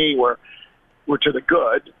 to me, were to the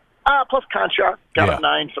good. Plus Conchar got up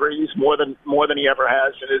 9 threes, more than he ever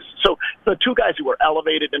has. So the two guys who were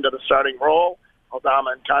elevated into the starting role,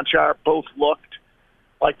 Aldama and Conchar, both looked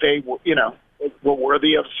like they were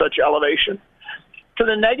worthy of such elevation. To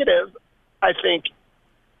the negative, I think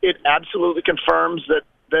it absolutely confirms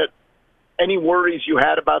that any worries you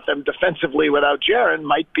had about them defensively without Jaren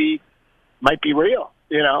might be real.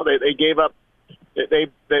 They gave up.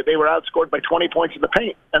 They were outscored by 20 points in the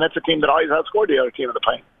paint, and that's a team that always outscored the other team in the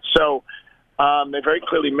paint. So they very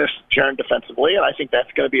clearly missed Jaren defensively, and I think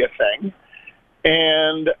that's going to be a thing.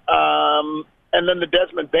 And then the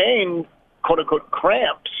Desmond Bane quote unquote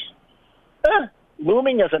cramps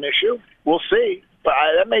looming as an issue. We'll see, but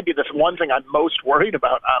that may be the one thing I'm most worried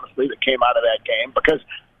about, honestly, that came out of that game, because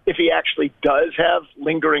if he actually does have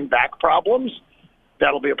lingering back problems,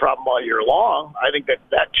 that'll be a problem all year long. I think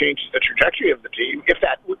that changes the trajectory of the team.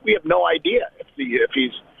 We have no idea if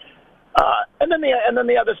he's. And then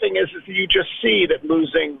the other thing is you just see that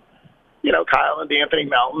losing, Kyle and D'Anthony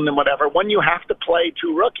Melton and whatever, when you have to play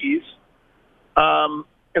two rookies,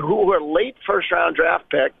 who are late first round draft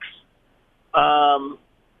picks,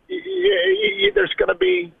 there's going to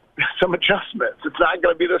be some adjustments. It's not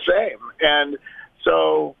going to be the same, and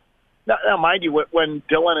so. Now, mind you, when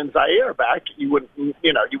Dylan and Zaire are back, you wouldn't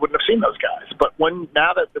have seen those guys. But when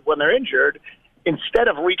they're injured, instead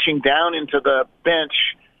of reaching down into the bench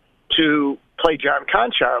to play John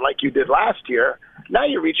Conchar like you did last year, now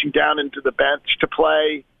you're reaching down into the bench to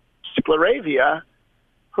play Laravia,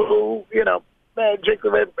 who Jake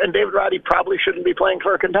and David Roddy probably shouldn't be playing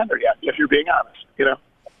for a contender yet, if you're being honest.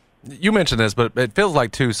 You mentioned this, but it feels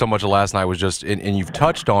like, too, so much of last night was just, and you've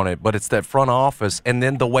touched on it, but it's that front office and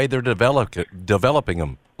then the way they're developing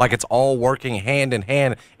them. Like it's all working hand in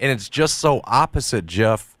hand, and it's just so opposite,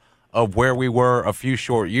 Jeff, of where we were a few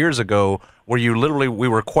short years ago, where we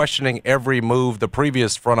were questioning every move the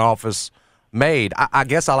previous front office made. I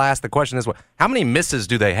guess I'll ask the question this way. How many misses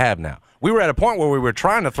do they have now? We were at a point where we were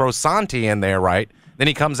trying to throw Santi in there, right? Then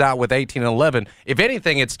he comes out with 18 and 11. If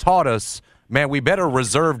anything, it's taught us, man, we better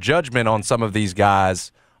reserve judgment on some of these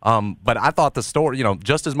guys. But I thought the story,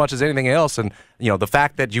 just as much as anything else, and, the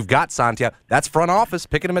fact that you've got Santiago, that's front office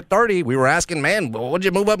picking him at 30. We were asking, man, what'd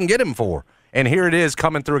you move up and get him for? And here it is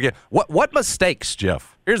coming through again. What mistakes,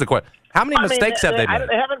 Jeff? Here's the question. How many mistakes have they made?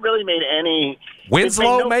 They haven't really made any.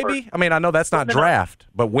 Winslow, maybe? I know that's not draft,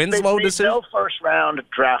 but Winslow decision? No first-round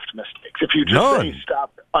draft mistakes. If you just say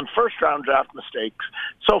stop on first-round draft mistakes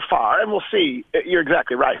so far, and we'll see. You're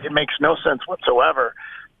exactly right. It makes no sense whatsoever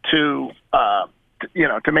to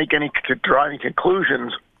draw any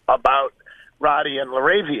conclusions about Roddy and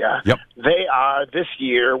Laravia. Yep. They are this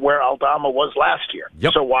year where Aldama was last year.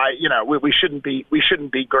 Yep. So why we shouldn't be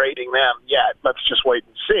grading them yet. Let's just wait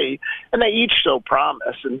and see. And they each show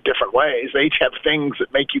promise in different ways. They each have things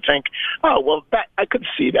that make you think, oh well, I could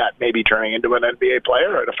see that maybe turning into an NBA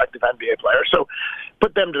player or an effective NBA player. So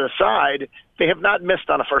put them to the side. They have not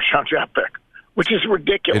missed on a first round draft pick, which is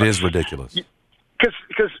ridiculous. It is ridiculous.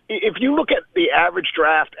 Because if you look at the average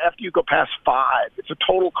draft after you go past 5, it's a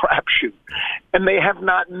total crapshoot, and they have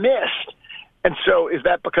not missed. And so, is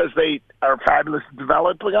that because they are fabulous at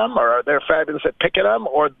developing them, or they're fabulous at picking them,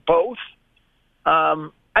 or both?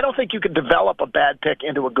 I don't think you can develop a bad pick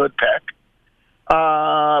into a good pick.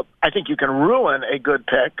 I think you can ruin a good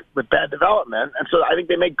pick with bad development, and so I think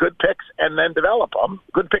they make good picks and then develop them.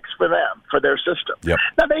 Good picks for them, for their system. Yep.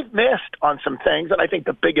 Now they've missed on some things, and I think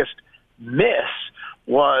the biggest miss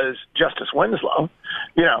was Justice Winslow.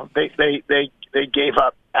 They gave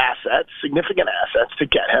up assets, significant assets, to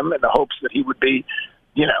get him in the hopes that he would be,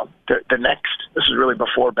 the next. This is really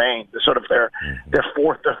before Bane, sort of their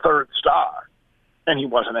fourth or third star, and he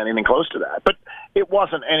wasn't anything close to that. But it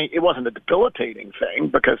wasn't a debilitating thing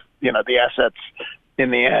because the assets.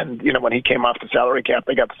 In the end, when he came off the salary cap,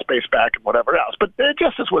 they got the space back and whatever else. But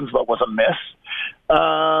Justice Winslow was a miss.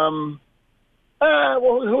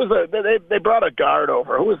 Well, who was they brought a guard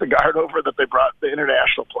over? Who was the guard over that they brought? The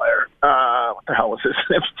international player. What the hell was his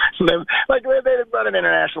name? Like they brought an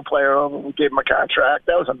international player over. We gave him a contract.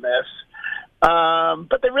 That was a miss.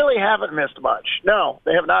 But they really haven't missed much. No,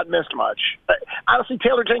 they have not missed much. Honestly,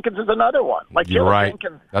 Taylor Jenkins is another one. You're Taylor right.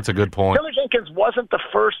 Jenkins, that's a good point. Taylor Jenkins wasn't the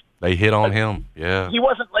first. They hit on him. Yeah. He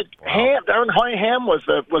wasn't like Ham. Darren Ham was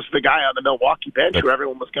the guy on the Milwaukee bench who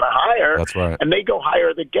everyone was going to hire. That's right. And they go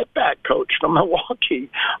hire the get-back coach from Milwaukee.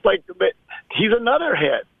 But he's another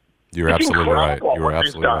hit. You're absolutely right. You're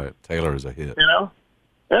absolutely right. Taylor is a hit.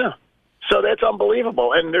 Yeah. So that's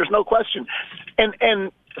unbelievable, and there's no question.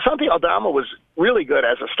 And Santi Aldama was really good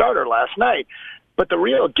as a starter last night, but the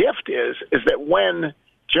real gift is that when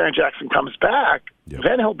Jaren Jackson comes back,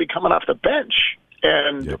 then he'll be coming off the bench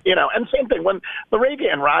And, you know, and same thing, when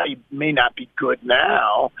Laravia and Roddy may not be good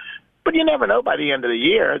now, but you never know by the end of the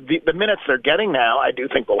year. The minutes they're getting now, I do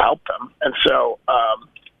think will help them. And so,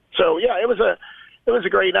 yeah, it was a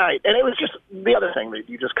great night. And it was just the other thing that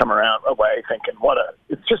you just come around away thinking,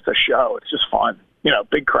 it's just a show. It's just fun, you know,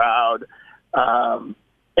 big crowd.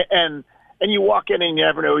 And you walk in and you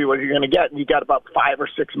never know what you're going to get. And you got about 5 or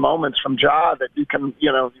 6 moments from Ja that you can,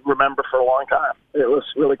 you know, remember for a long time. It was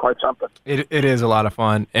really quite something. It is a lot of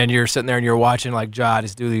fun. And you're sitting there and you're watching like Ja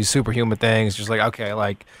just do these superhuman things. Just like, okay,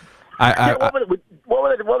 like what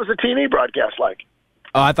was the TV broadcast like?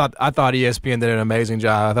 I thought ESPN did an amazing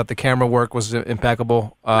job. I thought the camera work was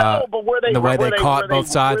impeccable. No, but the way they caught both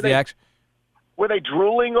sides of the action. Were they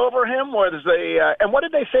drooling over him? And what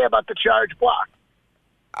did they say about the charge block?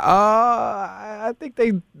 I think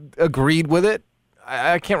they agreed with it.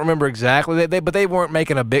 I can't remember exactly. But they weren't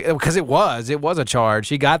making a big, because it was a charge.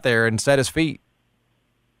 He got there and set his feet.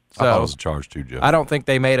 So I thought it was a charge too, Jeff. I don't think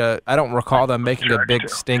they I don't recall them making a big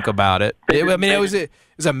stink about it. It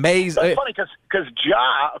was amazing. It's funny because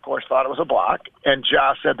Ja, of course, thought it was a block, and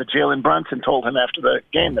Ja said that Jalen Brunson told him after the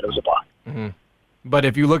game that it was a block. Mm-hmm. But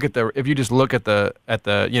if you just look at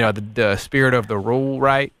the spirit of the rule,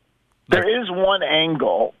 right? There is one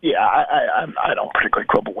angle. Yeah, I don't particularly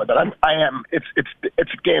quibble with it.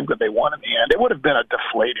 It's a game that they won in the end. It would have been a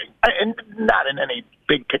deflating, and not in any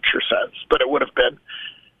big picture sense, but it would have been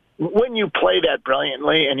when you play that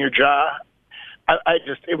brilliantly and your Ja. I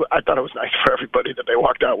thought it was nice for everybody that they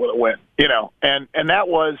walked out with a win, you know, and that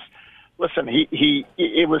was. Listen,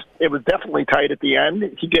 it was definitely tight at the end.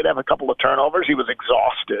 He did have a couple of turnovers. He was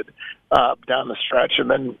exhausted down the stretch, and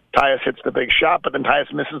then Tyus hits the big shot, but then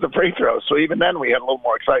Tyus misses the free throw. So even then, we had a little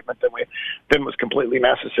more excitement than was completely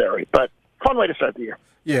necessary. But fun way to start the year.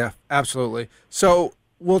 Yeah, absolutely. So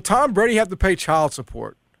will Tom Brady have to pay child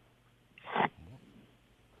support?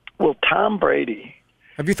 Will Tom Brady?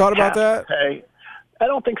 Have you thought about that? I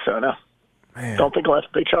don't think so. No, I don't think he'll have to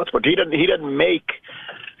pay child support. He doesn't make.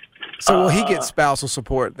 So will he get spousal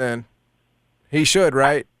support then? He should,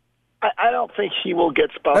 right? I don't think he will get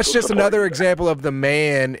spousal support. That's just another example of the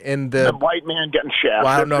man in the white man getting shafted. Well,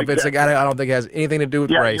 I don't know if it's like I don't think it has anything to do with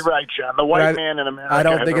race. You're right, John. The white man in America. I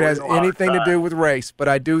don't think it has anything to do with race, but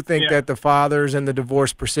I do think that the fathers in the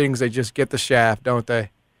divorce proceedings, they just get the shaft, don't they?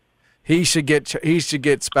 He should get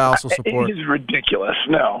spousal support. He's ridiculous.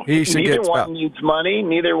 No, he should neither get one needs money.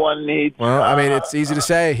 Neither one needs. Well, I mean, it's easy to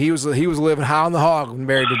say. He was living high on the hog when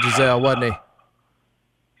married to Giselle, wasn't he?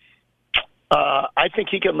 I think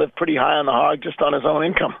he can live pretty high on the hog just on his own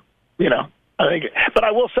income. You know, I think. But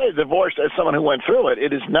I will say, divorce, as someone who went through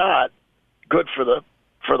it is not good for the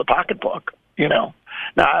pocketbook. You know,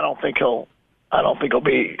 now I don't think he'll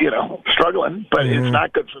be struggling, but it's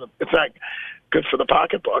not good for the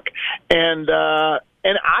pocketbook. And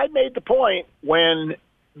I made the point when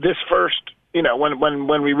this first,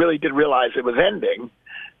 when we really did realize it was ending,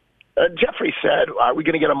 Jeffrey said, are we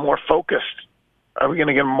going to get a more focused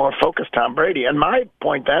Tom Brady? And my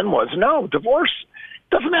point then was, no, divorce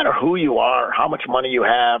doesn't matter who you are, how much money you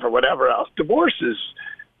have or whatever else. Divorce is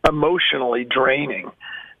emotionally draining.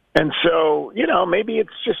 And so, maybe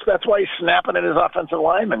it's just that's why he's snapping at his offensive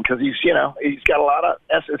lineman, because he's got a lot of,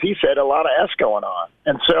 as he said, a lot of S going on.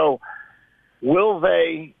 And so will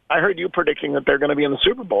they – I heard you predicting that they're going to be in the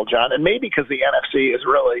Super Bowl, John, and maybe because the NFC is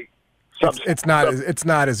really – It's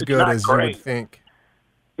not as good as you would think.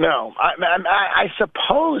 No. I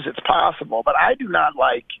suppose it's possible, but I do not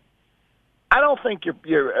like – I don't think you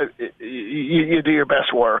do your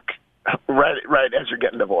best work right as you're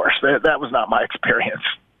getting divorced. That was not my experience.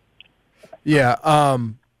 Yeah,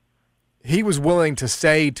 he was willing to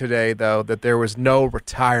say today, though, that there was no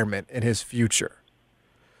retirement in his future.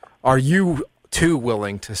 Are you, too,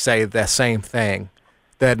 willing to say the same thing,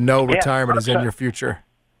 that no retirement is in your future?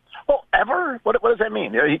 Well, ever? What does that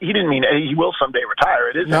mean? He didn't mean he will someday retire.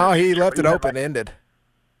 It is. No, he left it open-ended.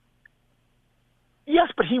 Yes,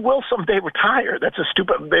 but he will someday retire. That's a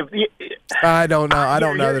stupid... I don't know. I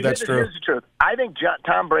don't know that that's true. Here's the truth. I think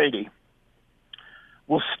Tom Brady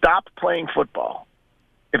will stop playing football,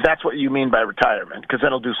 if that's what you mean by retirement, because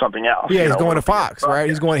then he'll do something else. Yeah, he's going to Fox, right?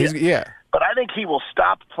 He's going. But I think he will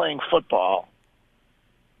stop playing football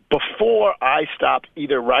before I stop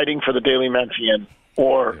either writing for the Daily Memphian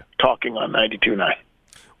or talking on 92.9.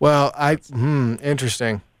 Well,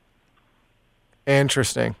 interesting.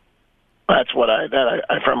 Interesting. That's what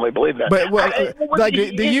I firmly believe that. But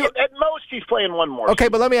do you? At most, he's playing one more. Okay,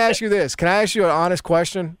 but let me ask you this: can I ask you an honest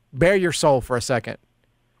question? Bare your soul for a second.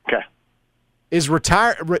 Okay. Is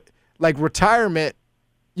retirement?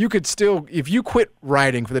 You could still, if you quit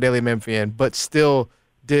writing for the Daily Memphian, but still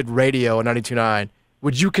did radio on 92.9,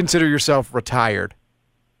 would you consider yourself retired?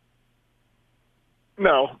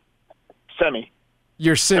 No, semi.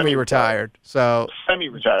 You're semi-retired, so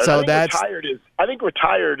semi-retired. So I think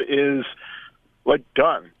retired is like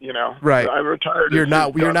done. You know, right? I'm retired. You're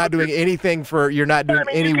not doing anything for. You're not doing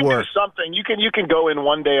any you can work. Do something you can go in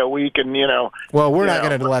one day a week, and Well, we're not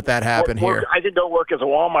going to let that happen here. I could go work as a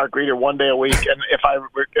Walmart greeter one day a week, and if I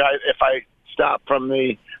stop from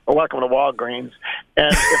the welcome to Walgreens,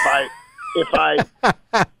 and if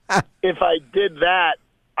I did that,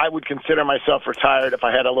 I would consider myself retired if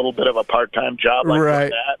I had a little bit of a part-time job like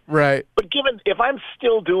that. Right. But if I'm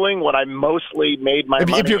still doing what I mostly made my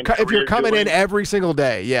money, if you're coming in every single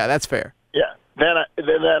day, yeah, that's fair. Yeah, then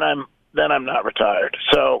I'm not retired.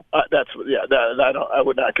 So I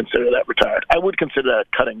would not consider that retired. I would consider that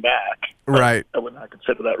cutting back. Right. I would not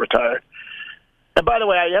consider that retired. And by the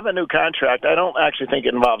way, I have a new contract. I don't actually think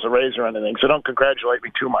it involves a raise or anything, so don't congratulate me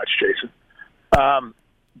too much, Jason.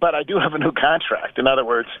 But I do have a new contract. In other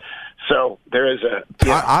words, so there is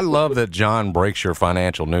I love that John breaks your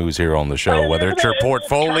financial news here on the show, whether it's your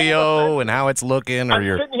portfolio and how it's looking, or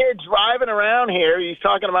I'm sitting here driving around here. He's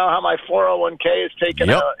talking about how my 401k is taking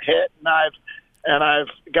a hit, and I've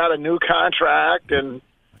got a new contract and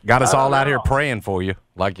got us all out here praying for you,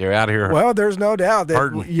 like you're out here. Well, there's no doubt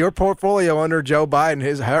that your portfolio under Joe Biden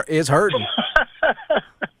is hurting.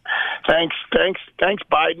 Thanks,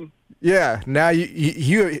 Biden. Yeah, now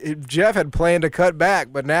Jeff had planned to cut back,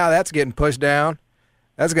 but now that's getting pushed down.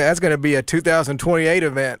 That's going to be a 2028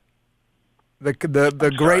 event. The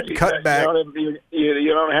great cutback.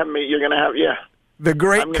 You don't have me. You're going to have the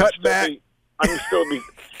great cutback. I'm going to still be.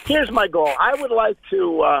 Here's my goal. I would like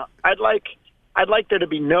to. I'd like there to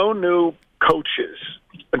be no new coaches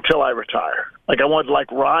until I retire. Like I want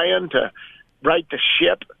Ryan to right the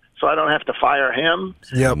ship, so I don't have to fire him.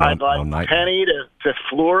 Yep. I'd like Penny to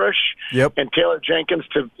flourish. Yep. And Taylor Jenkins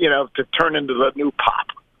to turn into the new Pop.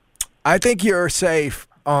 I think you're safe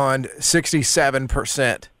on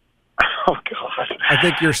 67%. Oh God. I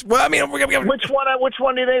think you're. Well, I mean, which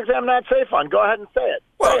one do you think I'm not safe on? Go ahead and say it.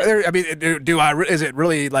 Well, is it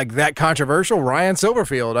really like that controversial? Ryan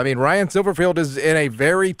Silverfield. I mean, Ryan Silverfield is in a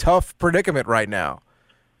very tough predicament right now.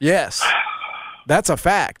 Yes. That's a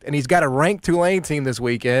fact. And he's got a ranked Tulane team this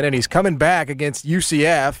weekend, and he's coming back against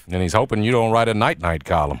UCF. And he's hoping you don't write a night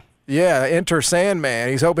column. Yeah, enter Sandman.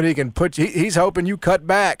 He's hoping he can he's hoping you cut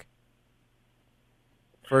back.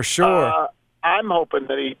 For sure. I'm hoping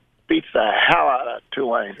that he beats the hell out of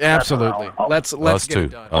Tulane. Absolutely. Let's get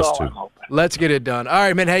it done. Let's get it done. All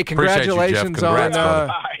right, man. Hey, congratulations on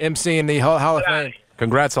emceeing the Hall of Fame.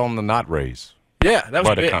 Congrats on the not raise. Yeah, that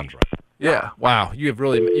was big. A contract. Yeah. Wow. You've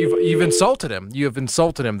insulted him. You have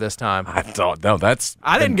insulted him this time. I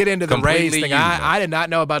didn't get into the raise thing. I did not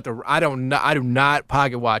know about I do not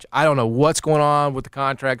pocket watch. I don't know what's going on with the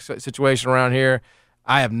contract situation around here.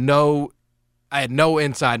 I had no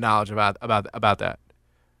inside knowledge about that.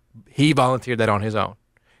 He volunteered that on his own.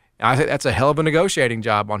 And I think that's a hell of a negotiating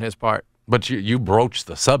job on his part. But you broached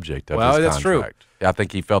the subject of his contract. That's true. I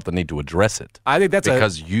think he felt the need to address it. I think that's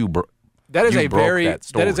because that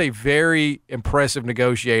is a very impressive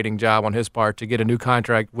negotiating job on his part to get a new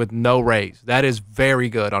contract with no raise. That is very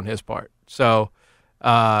good on his part. So,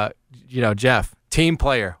 Jeff, team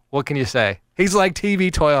player. What can you say? He's like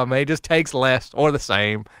TV toilet, man. He just takes less or the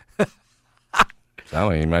same.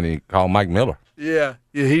 You might need to call Mike Miller. Yeah,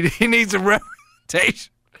 he needs some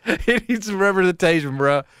representation. He needs some representation,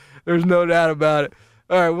 bro. There's no doubt about it.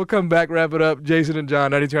 All right, we'll come back, wrap it up. Jason and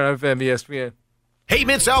John, 92.9 FM, ESPN. Hey,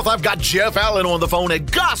 Mid-South, I've got Jeff Allen on the phone at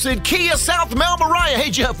Gossett Kia South Mount Moriah. Hey,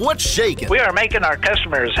 Jeff, what's shaking? We are making our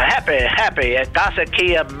customers happy at Gossett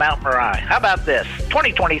Kia Mount Moriah. How about this?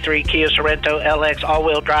 2023 Kia Sorento LX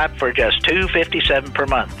all-wheel drive for just $257 per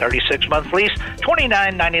month. 36-month lease,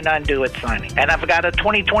 $29.99 due at signing. And I've got a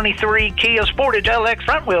 2023 Kia Sportage LX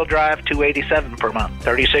front-wheel drive, $287 per month.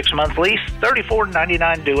 36-month lease,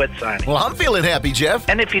 $34.99 due at signing. Well, I'm feeling happy, Jeff.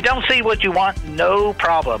 And if you don't see what you want, no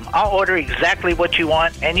problem. I'll order exactly what you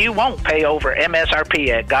want, and you won't pay over MSRP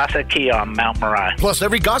at Gossett Kia on Mount Moriah. Plus,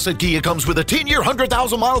 every Gossett Kia comes with a 10-year,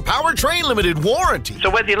 100,000-mile powertrain limited warranty.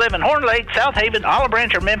 So whether you live in Horn Lake, South Haven, Olive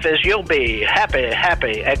Branch, or Memphis, you'll be happy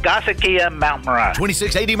at Gossett Kia Mount Moriah.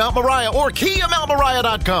 2680 Mount Moriah or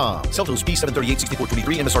KiaMountMoriah.com. Celtos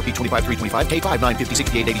P738-6423, MSRP 25325, K5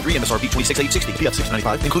 950-6883, MSRP 26860, PF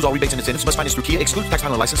 695. Includes all rebates and incentives. Must finance through Kia. Excludes tax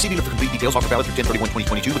title and license. See dealer for complete details. Offer valid through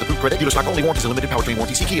 10/31/2022 with approved credit. Dealer stock only. Warranties and limited powertrain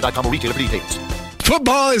warranty. See Kia.com or retailer for details.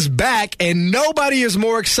 Football is back, and nobody is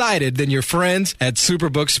more excited than your friends at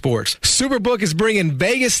Superbook Sports. Superbook is bringing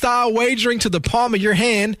Vegas-style wagering to the palm of your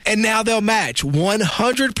hand, and now they'll match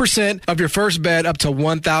 100% of your first bet up to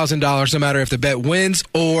 $1,000, no matter if the bet wins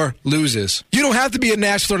or loses. You don't have to be in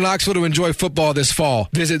Nashville or Knoxville to enjoy football this fall.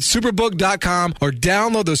 Visit Superbook.com or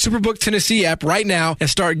download the Superbook Tennessee app right now and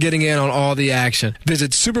start getting in on all the action.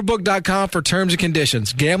 Visit Superbook.com for terms and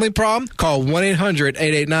conditions. Gambling problem? Call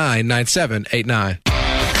 1-800-889-9789.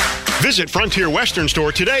 Visit Frontier Western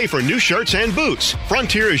Store today for new shirts and boots.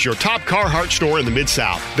 Frontier is your top Carhartt store in the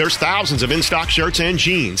Mid-South. There's thousands of in-stock shirts and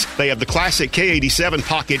jeans. They have the classic K87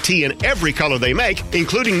 pocket tee in every color they make,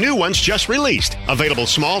 including new ones just released. Available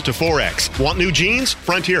small to 4X. Want new jeans?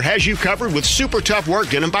 Frontier has you covered with super tough work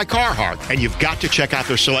denim by Carhartt. And you've got to check out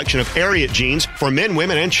their selection of Ariat jeans for men,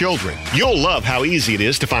 women, and children. You'll love how easy it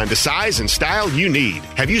is to find the size and style you need.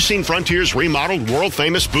 Have you seen Frontier's remodeled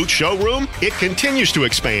world-famous boot showroom? It continues to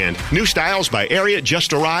expand. New styles by Ariat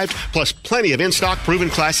just arrived, plus plenty of in-stock proven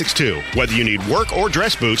classics too. Whether you need work or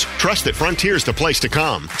dress boots, trust that Frontier's the place to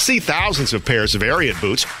come. See thousands of pairs of Ariat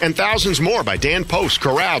boots and thousands more by Dan Post,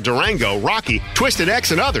 Corral, Durango, Rocky, Twisted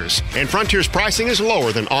X, and others. And Frontier's pricing is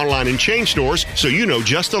lower than online and chain stores, so you know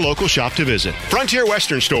just the local shop to visit. Frontier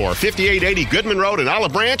Western Store, 5880 Goodman Road in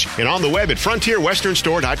Olive Branch, and on the web at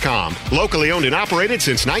frontierwesternstore.com. Locally owned and operated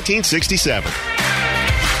since 1967.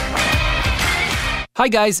 Hi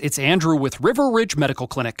guys, it's Andrew with River Ridge Medical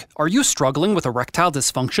Clinic. Are you struggling with erectile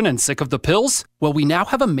dysfunction and sick of the pills? Well, we now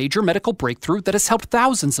have a major medical breakthrough that has helped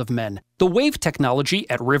thousands of men. The WAVE technology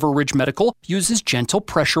at River Ridge Medical uses gentle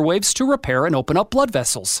pressure waves to repair and open up blood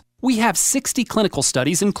vessels. We have 60 clinical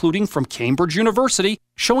studies, including from Cambridge University,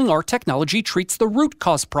 showing our technology treats the root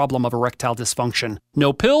cause problem of erectile dysfunction.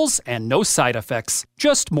 No pills and no side effects,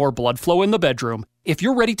 just more blood flow in the bedroom. If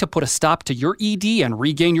you're ready to put a stop to your ED and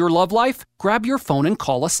regain your love life, grab your phone and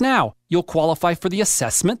call us now. You'll qualify for the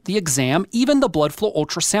assessment, the exam, even the blood flow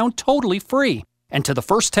ultrasound totally free. And to the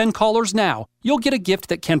first 10 callers now, you'll get a gift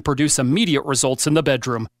that can produce immediate results in the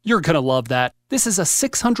bedroom. You're going to love that. This is a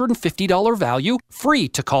 $650 value, free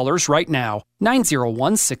to callers right now.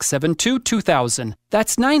 901-672-2000.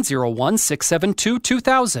 That's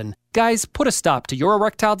 901-672-2000. Guys, put a stop to your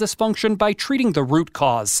erectile dysfunction by treating the root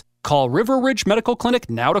cause. Call River Ridge Medical Clinic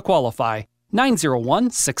now to qualify.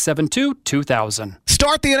 901-672-2000.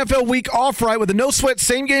 Start the NFL week off right with a no-sweat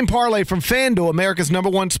same-game parlay from FanDuel, America's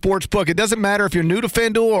 #1 sports book. It doesn't matter if you're new to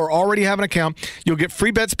FanDuel or already have an account. You'll get free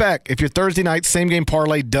bets back if your Thursday night same-game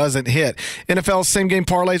parlay doesn't hit. NFL's same-game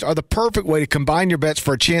parlays are the perfect way to combine your bets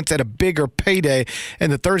for a chance at a bigger payday,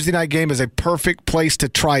 and the Thursday night game is a perfect place to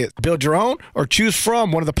try it. Build your own or choose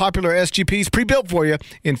from one of the popular SGPs pre-built for you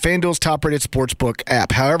in FanDuel's top-rated sportsbook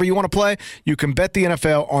app. However you want to play, you can bet the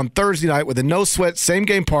NFL on Thursday night with a no-sweat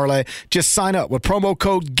same-game parlay. Just sign up with promo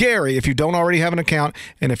code Gary if you don't already have an account.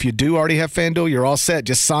 And if you do already have FanDuel, you're all set.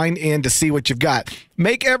 Just sign in to see what you've got.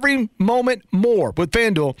 Make every moment more with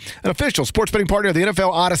FanDuel, an official sports betting partner of the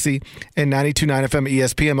NFL Odyssey and 92.9 FM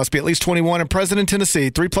ESPN. Must be at least 21 and present in Tennessee.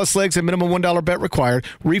 3+ legs and minimum $1 bet required.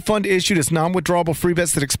 Refund issued as non-withdrawable free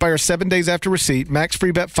bets that expire 7 days after receipt. Max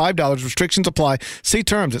free bet $5. Restrictions apply. See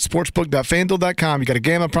terms at sportsbook.fanduel.com. You got a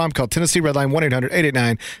gambling problem? Call Tennessee Redline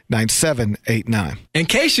 1-800-889-9789. In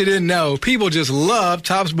case you didn't know, people just love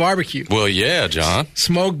Tops Barbecue. Well, yeah, John.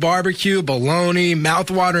 Smoked barbecue, bologna,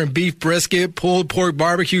 mouthwatering beef brisket, pulled pork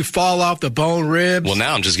barbecue, fall off the bone ribs. Well,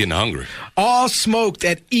 now I'm just getting hungry. All smoked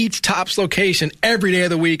at each Tops location every day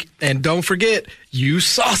of the week. And don't forget, you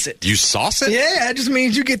sauce it. You sauce it? Yeah, it just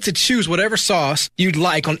means you get to choose whatever sauce you'd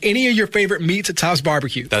like on any of your favorite meats at Tops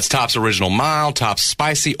Barbecue. That's Tops Original Mild, Tops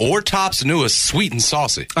Spicy, or Tops Newest Sweet and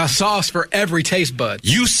Saucy. A sauce for every taste bud.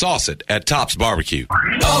 You sauce it at Tops Barbecue.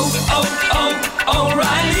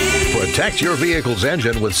 O'Reilly. Protect your vehicle's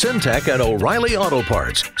engine with Syntec and O'Reilly Auto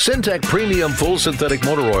Parts. Syntec Premium Full Synthetic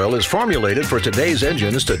Motor Oil is formulated for today's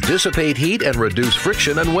engines to dissipate heat and reduce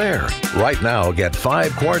friction and wear. Right now, get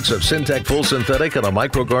 5 quarts of Syntec Full Synthetic and a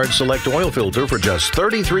MicroGuard Select oil filter for just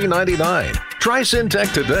 $33.99. Try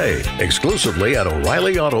Syntec today, exclusively at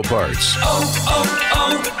O'Reilly Auto Parts.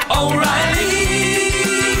 O'Reilly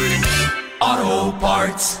Auto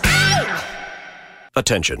Parts.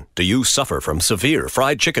 Attention, do you suffer from severe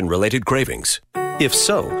fried chicken-related cravings? If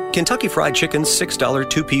so, Kentucky Fried Chicken's $6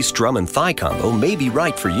 two-piece drum and thigh combo may be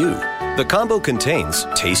right for you. The combo contains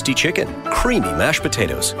tasty chicken, creamy mashed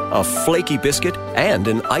potatoes, a flaky biscuit, and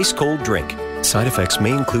an ice-cold drink. Side effects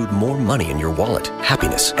may include more money in your wallet,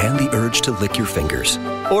 happiness, and the urge to lick your fingers.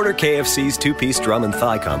 Order KFC's two-piece drum and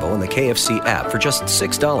thigh combo in the KFC app for just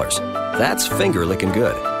 $6. That's finger-licking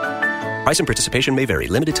good. Price and participation may vary.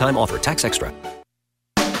 Limited time offer. Tax extra.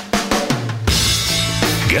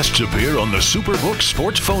 Guests appear on the Superbook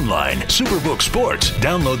Sports phone line. Superbook Sports.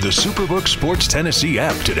 Download the Superbook Sports Tennessee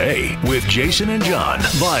app today with Jason and John,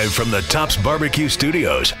 live from the Tops Barbecue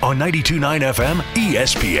Studios on 92.9 FM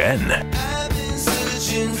ESPN.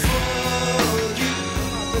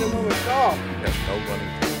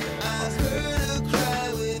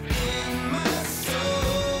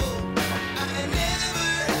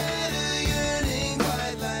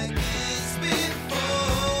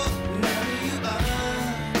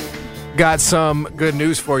 Got some good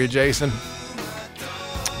news for you, Jason.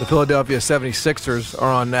 The Philadelphia 76ers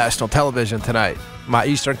are on national television tonight. My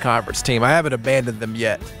Eastern Conference team. I haven't abandoned them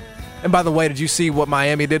yet. And by the way, did you see what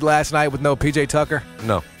Miami did last night with no P.J. Tucker?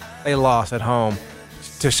 No. They lost at home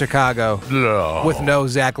to Chicago with no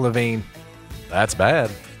Zach LaVine. That's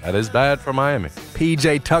bad. That is bad for Miami.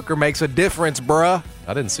 P.J. Tucker makes a difference, bruh.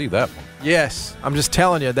 I didn't see that one. Yes. I'm just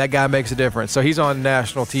telling you, that guy makes a difference. So he's on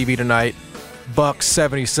national TV tonight. Bucks,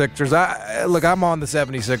 76ers. I'm on the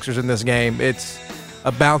 76ers in this game. It's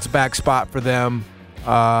a bounce-back spot for them.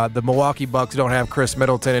 The Milwaukee Bucks don't have Chris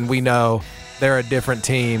Middleton, and we know they're a different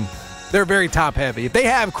team. They're very top-heavy. If they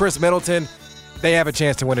have Chris Middleton, they have a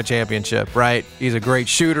chance to win a championship, right? He's a great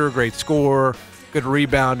shooter, great scorer, good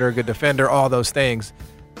rebounder, good defender, all those things.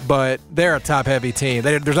 But they're a top-heavy team.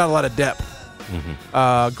 There's not a lot of depth.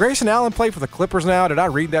 Mm-hmm. Grayson Allen played for the Clippers now. Did I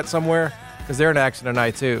read that somewhere? Because they're in action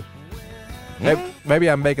tonight, too. Maybe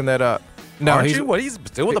I'm making that up. No, he's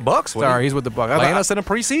still with the Bucks. Sorry, he's with the Bucks. Playing us in a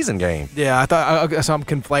preseason game. Yeah, I thought so. I'm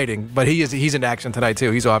conflating, but he's in action tonight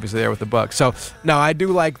too. He's obviously there with the Bucks. So no, I do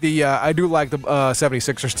like the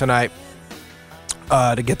 76ers tonight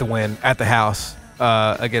to get the win at the house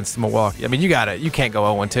against Milwaukee. I mean, you can't go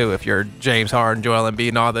 0-2 if you're James Harden, Joel Embiid,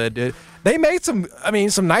 and all that. They made some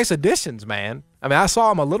nice additions, man. I mean, I saw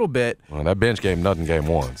them a little bit. Well, that bench game, nothing game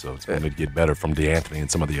one, so it's going to get better from DeAnthony and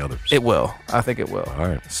some of the others. It will. I think it will. All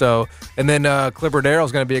right. So, and then Clipper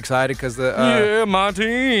Darrell's going to be excited because my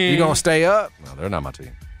team. You going to stay up? No, they're not my team.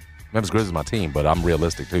 Memphis Grizzlies is my team, but I'm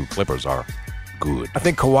realistic too. Clippers are good. I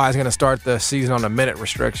think Kawhi's going to start the season on a minute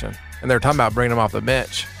restriction, and they're talking about bringing him off the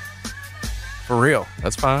bench. For real.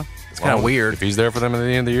 That's fine. It's kind of weird. If he's there for them at the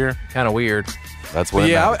end of the year. Kind of weird. That's what.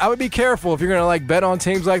 Yeah, I would be careful if you're going to bet on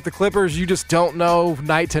teams like the Clippers. You just don't know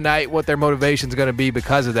night to night what their motivation is going to be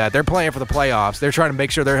because of that. They're playing for the playoffs. They're trying to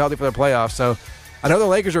make sure they're healthy for the playoffs. So I know the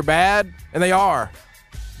Lakers are bad, and they are,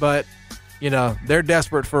 but they're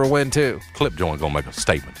desperate for a win too. Clip Joint gonna make a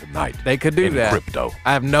statement tonight. They could do that. Crypto.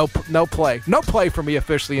 I have no play for me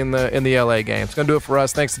officially in the LA game. It's gonna do it for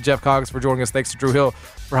us. Thanks to Jeff Coggins for joining us. Thanks to Drew Hill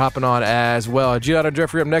for hopping on as well. Gianna and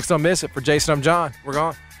Jeffrey up next. Don't miss it. For Jason, I'm John. We're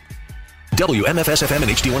gone. WMFS FM and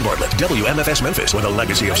HD1 Bartlett. WMFS Memphis, where the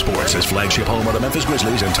legacy of sports is flagship home of the Memphis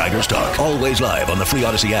Grizzlies and Tigers talk. Always live on the free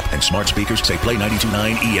Odyssey app and smart speakers say Play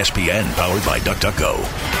 92.9 ESPN, powered by DuckDuckGo.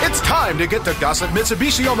 It's time to get to Gossett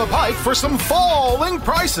Mitsubishi on the Pike for some falling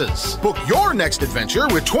prices. Book your next adventure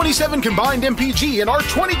with 27 combined MPG in our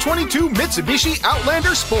 2022 Mitsubishi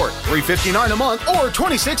Outlander Sport. $359 a month or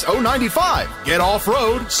 $26,095. Get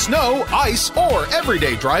off-road, snow, ice, or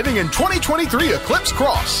everyday driving in 2023 Eclipse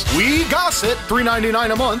Cross. We Gossett,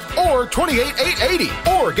 $399 a month or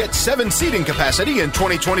 $28,880. Or get 7 seating capacity in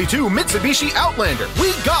 2022 Mitsubishi Outlander.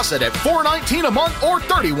 We Gossett at $419 a month or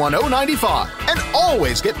 $31,095. And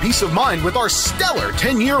always get peace of mind with our stellar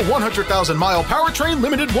 10-year, 100,000-mile powertrain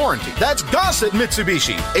limited warranty. That's Gossett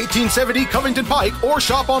Mitsubishi, 1870 Covington Pike, or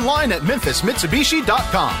shop online at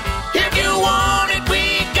memphismitsubishi.com. If you want it,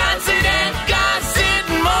 we Gossett at Gossett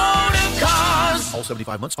Motor Cars. All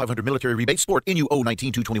 75 months, 500 military rebate. Sport NUO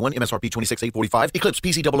 19,221, MSRP 26,845. Eclipse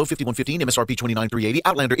PC 005115, MSRP 29,380.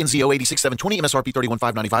 Outlander NZO 86,720, MSRP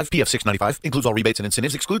 31,595. PF 695. Includes all rebates and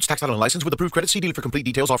incentives. Excludes tax title and license with approved credit. See dealer for complete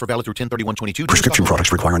details. Offer valid through 10/31/22. Prescription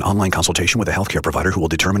products require an online consultation with a healthcare provider who will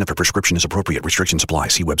determine if a prescription is appropriate. Restrictions apply.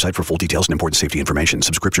 See website for full details and important safety information.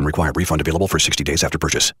 Subscription required. Refund available for 60 days after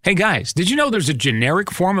purchase. Hey guys, did you know there's a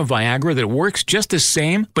generic form of Viagra that works just the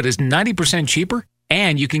same but is 90% cheaper?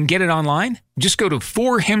 And you can get it online? Just go to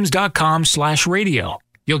 4hims.com/radio.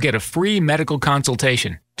 You'll get a free medical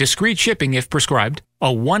consultation, discreet shipping if prescribed, a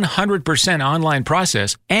 100% online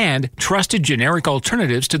process, and trusted generic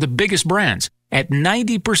alternatives to the biggest brands at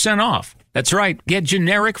 90% off. That's right, get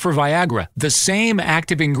generic for Viagra, the same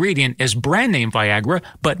active ingredient as brand name Viagra,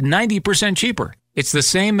 but 90% cheaper. It's the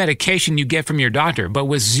same medication you get from your doctor, but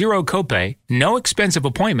with zero copay, no expensive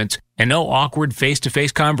appointments, and no awkward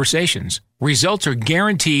face-to-face conversations. Results are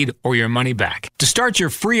guaranteed or your money back. To start your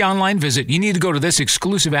free online visit, you need to go to this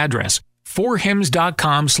exclusive address,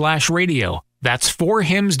 4hims.com/radio. That's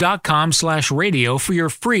forhims.com/radio for your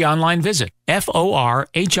free online visit.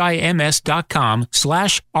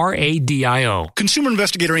 forhims.com/radio. Consumer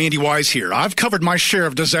investigator Andy Wise here. I've covered my share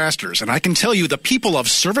of disasters, and I can tell you the people of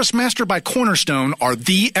ServiceMaster by Cornerstone are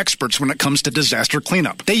the experts when it comes to disaster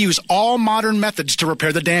cleanup. They use all modern methods to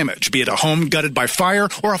repair the damage, be it a home gutted by fire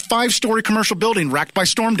or a 5-story commercial building racked by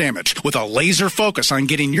storm damage, with a laser focus on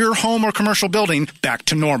getting your home or commercial building back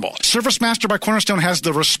to normal. ServiceMaster by Cornerstone has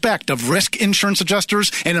the respect of risk insurance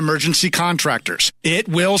adjusters and emergency contractors. It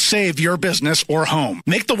will save your business or home.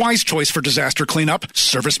 Make the wise choice for disaster cleanup.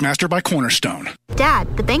 ServiceMaster by Cornerstone.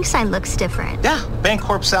 Dad, the bank sign looks different. Yeah,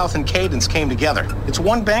 Bancorp South and Cadence came together. It's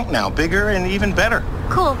one bank now, bigger and even better.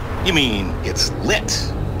 Cool. You mean it's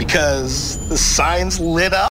lit? Because the sign's lit up?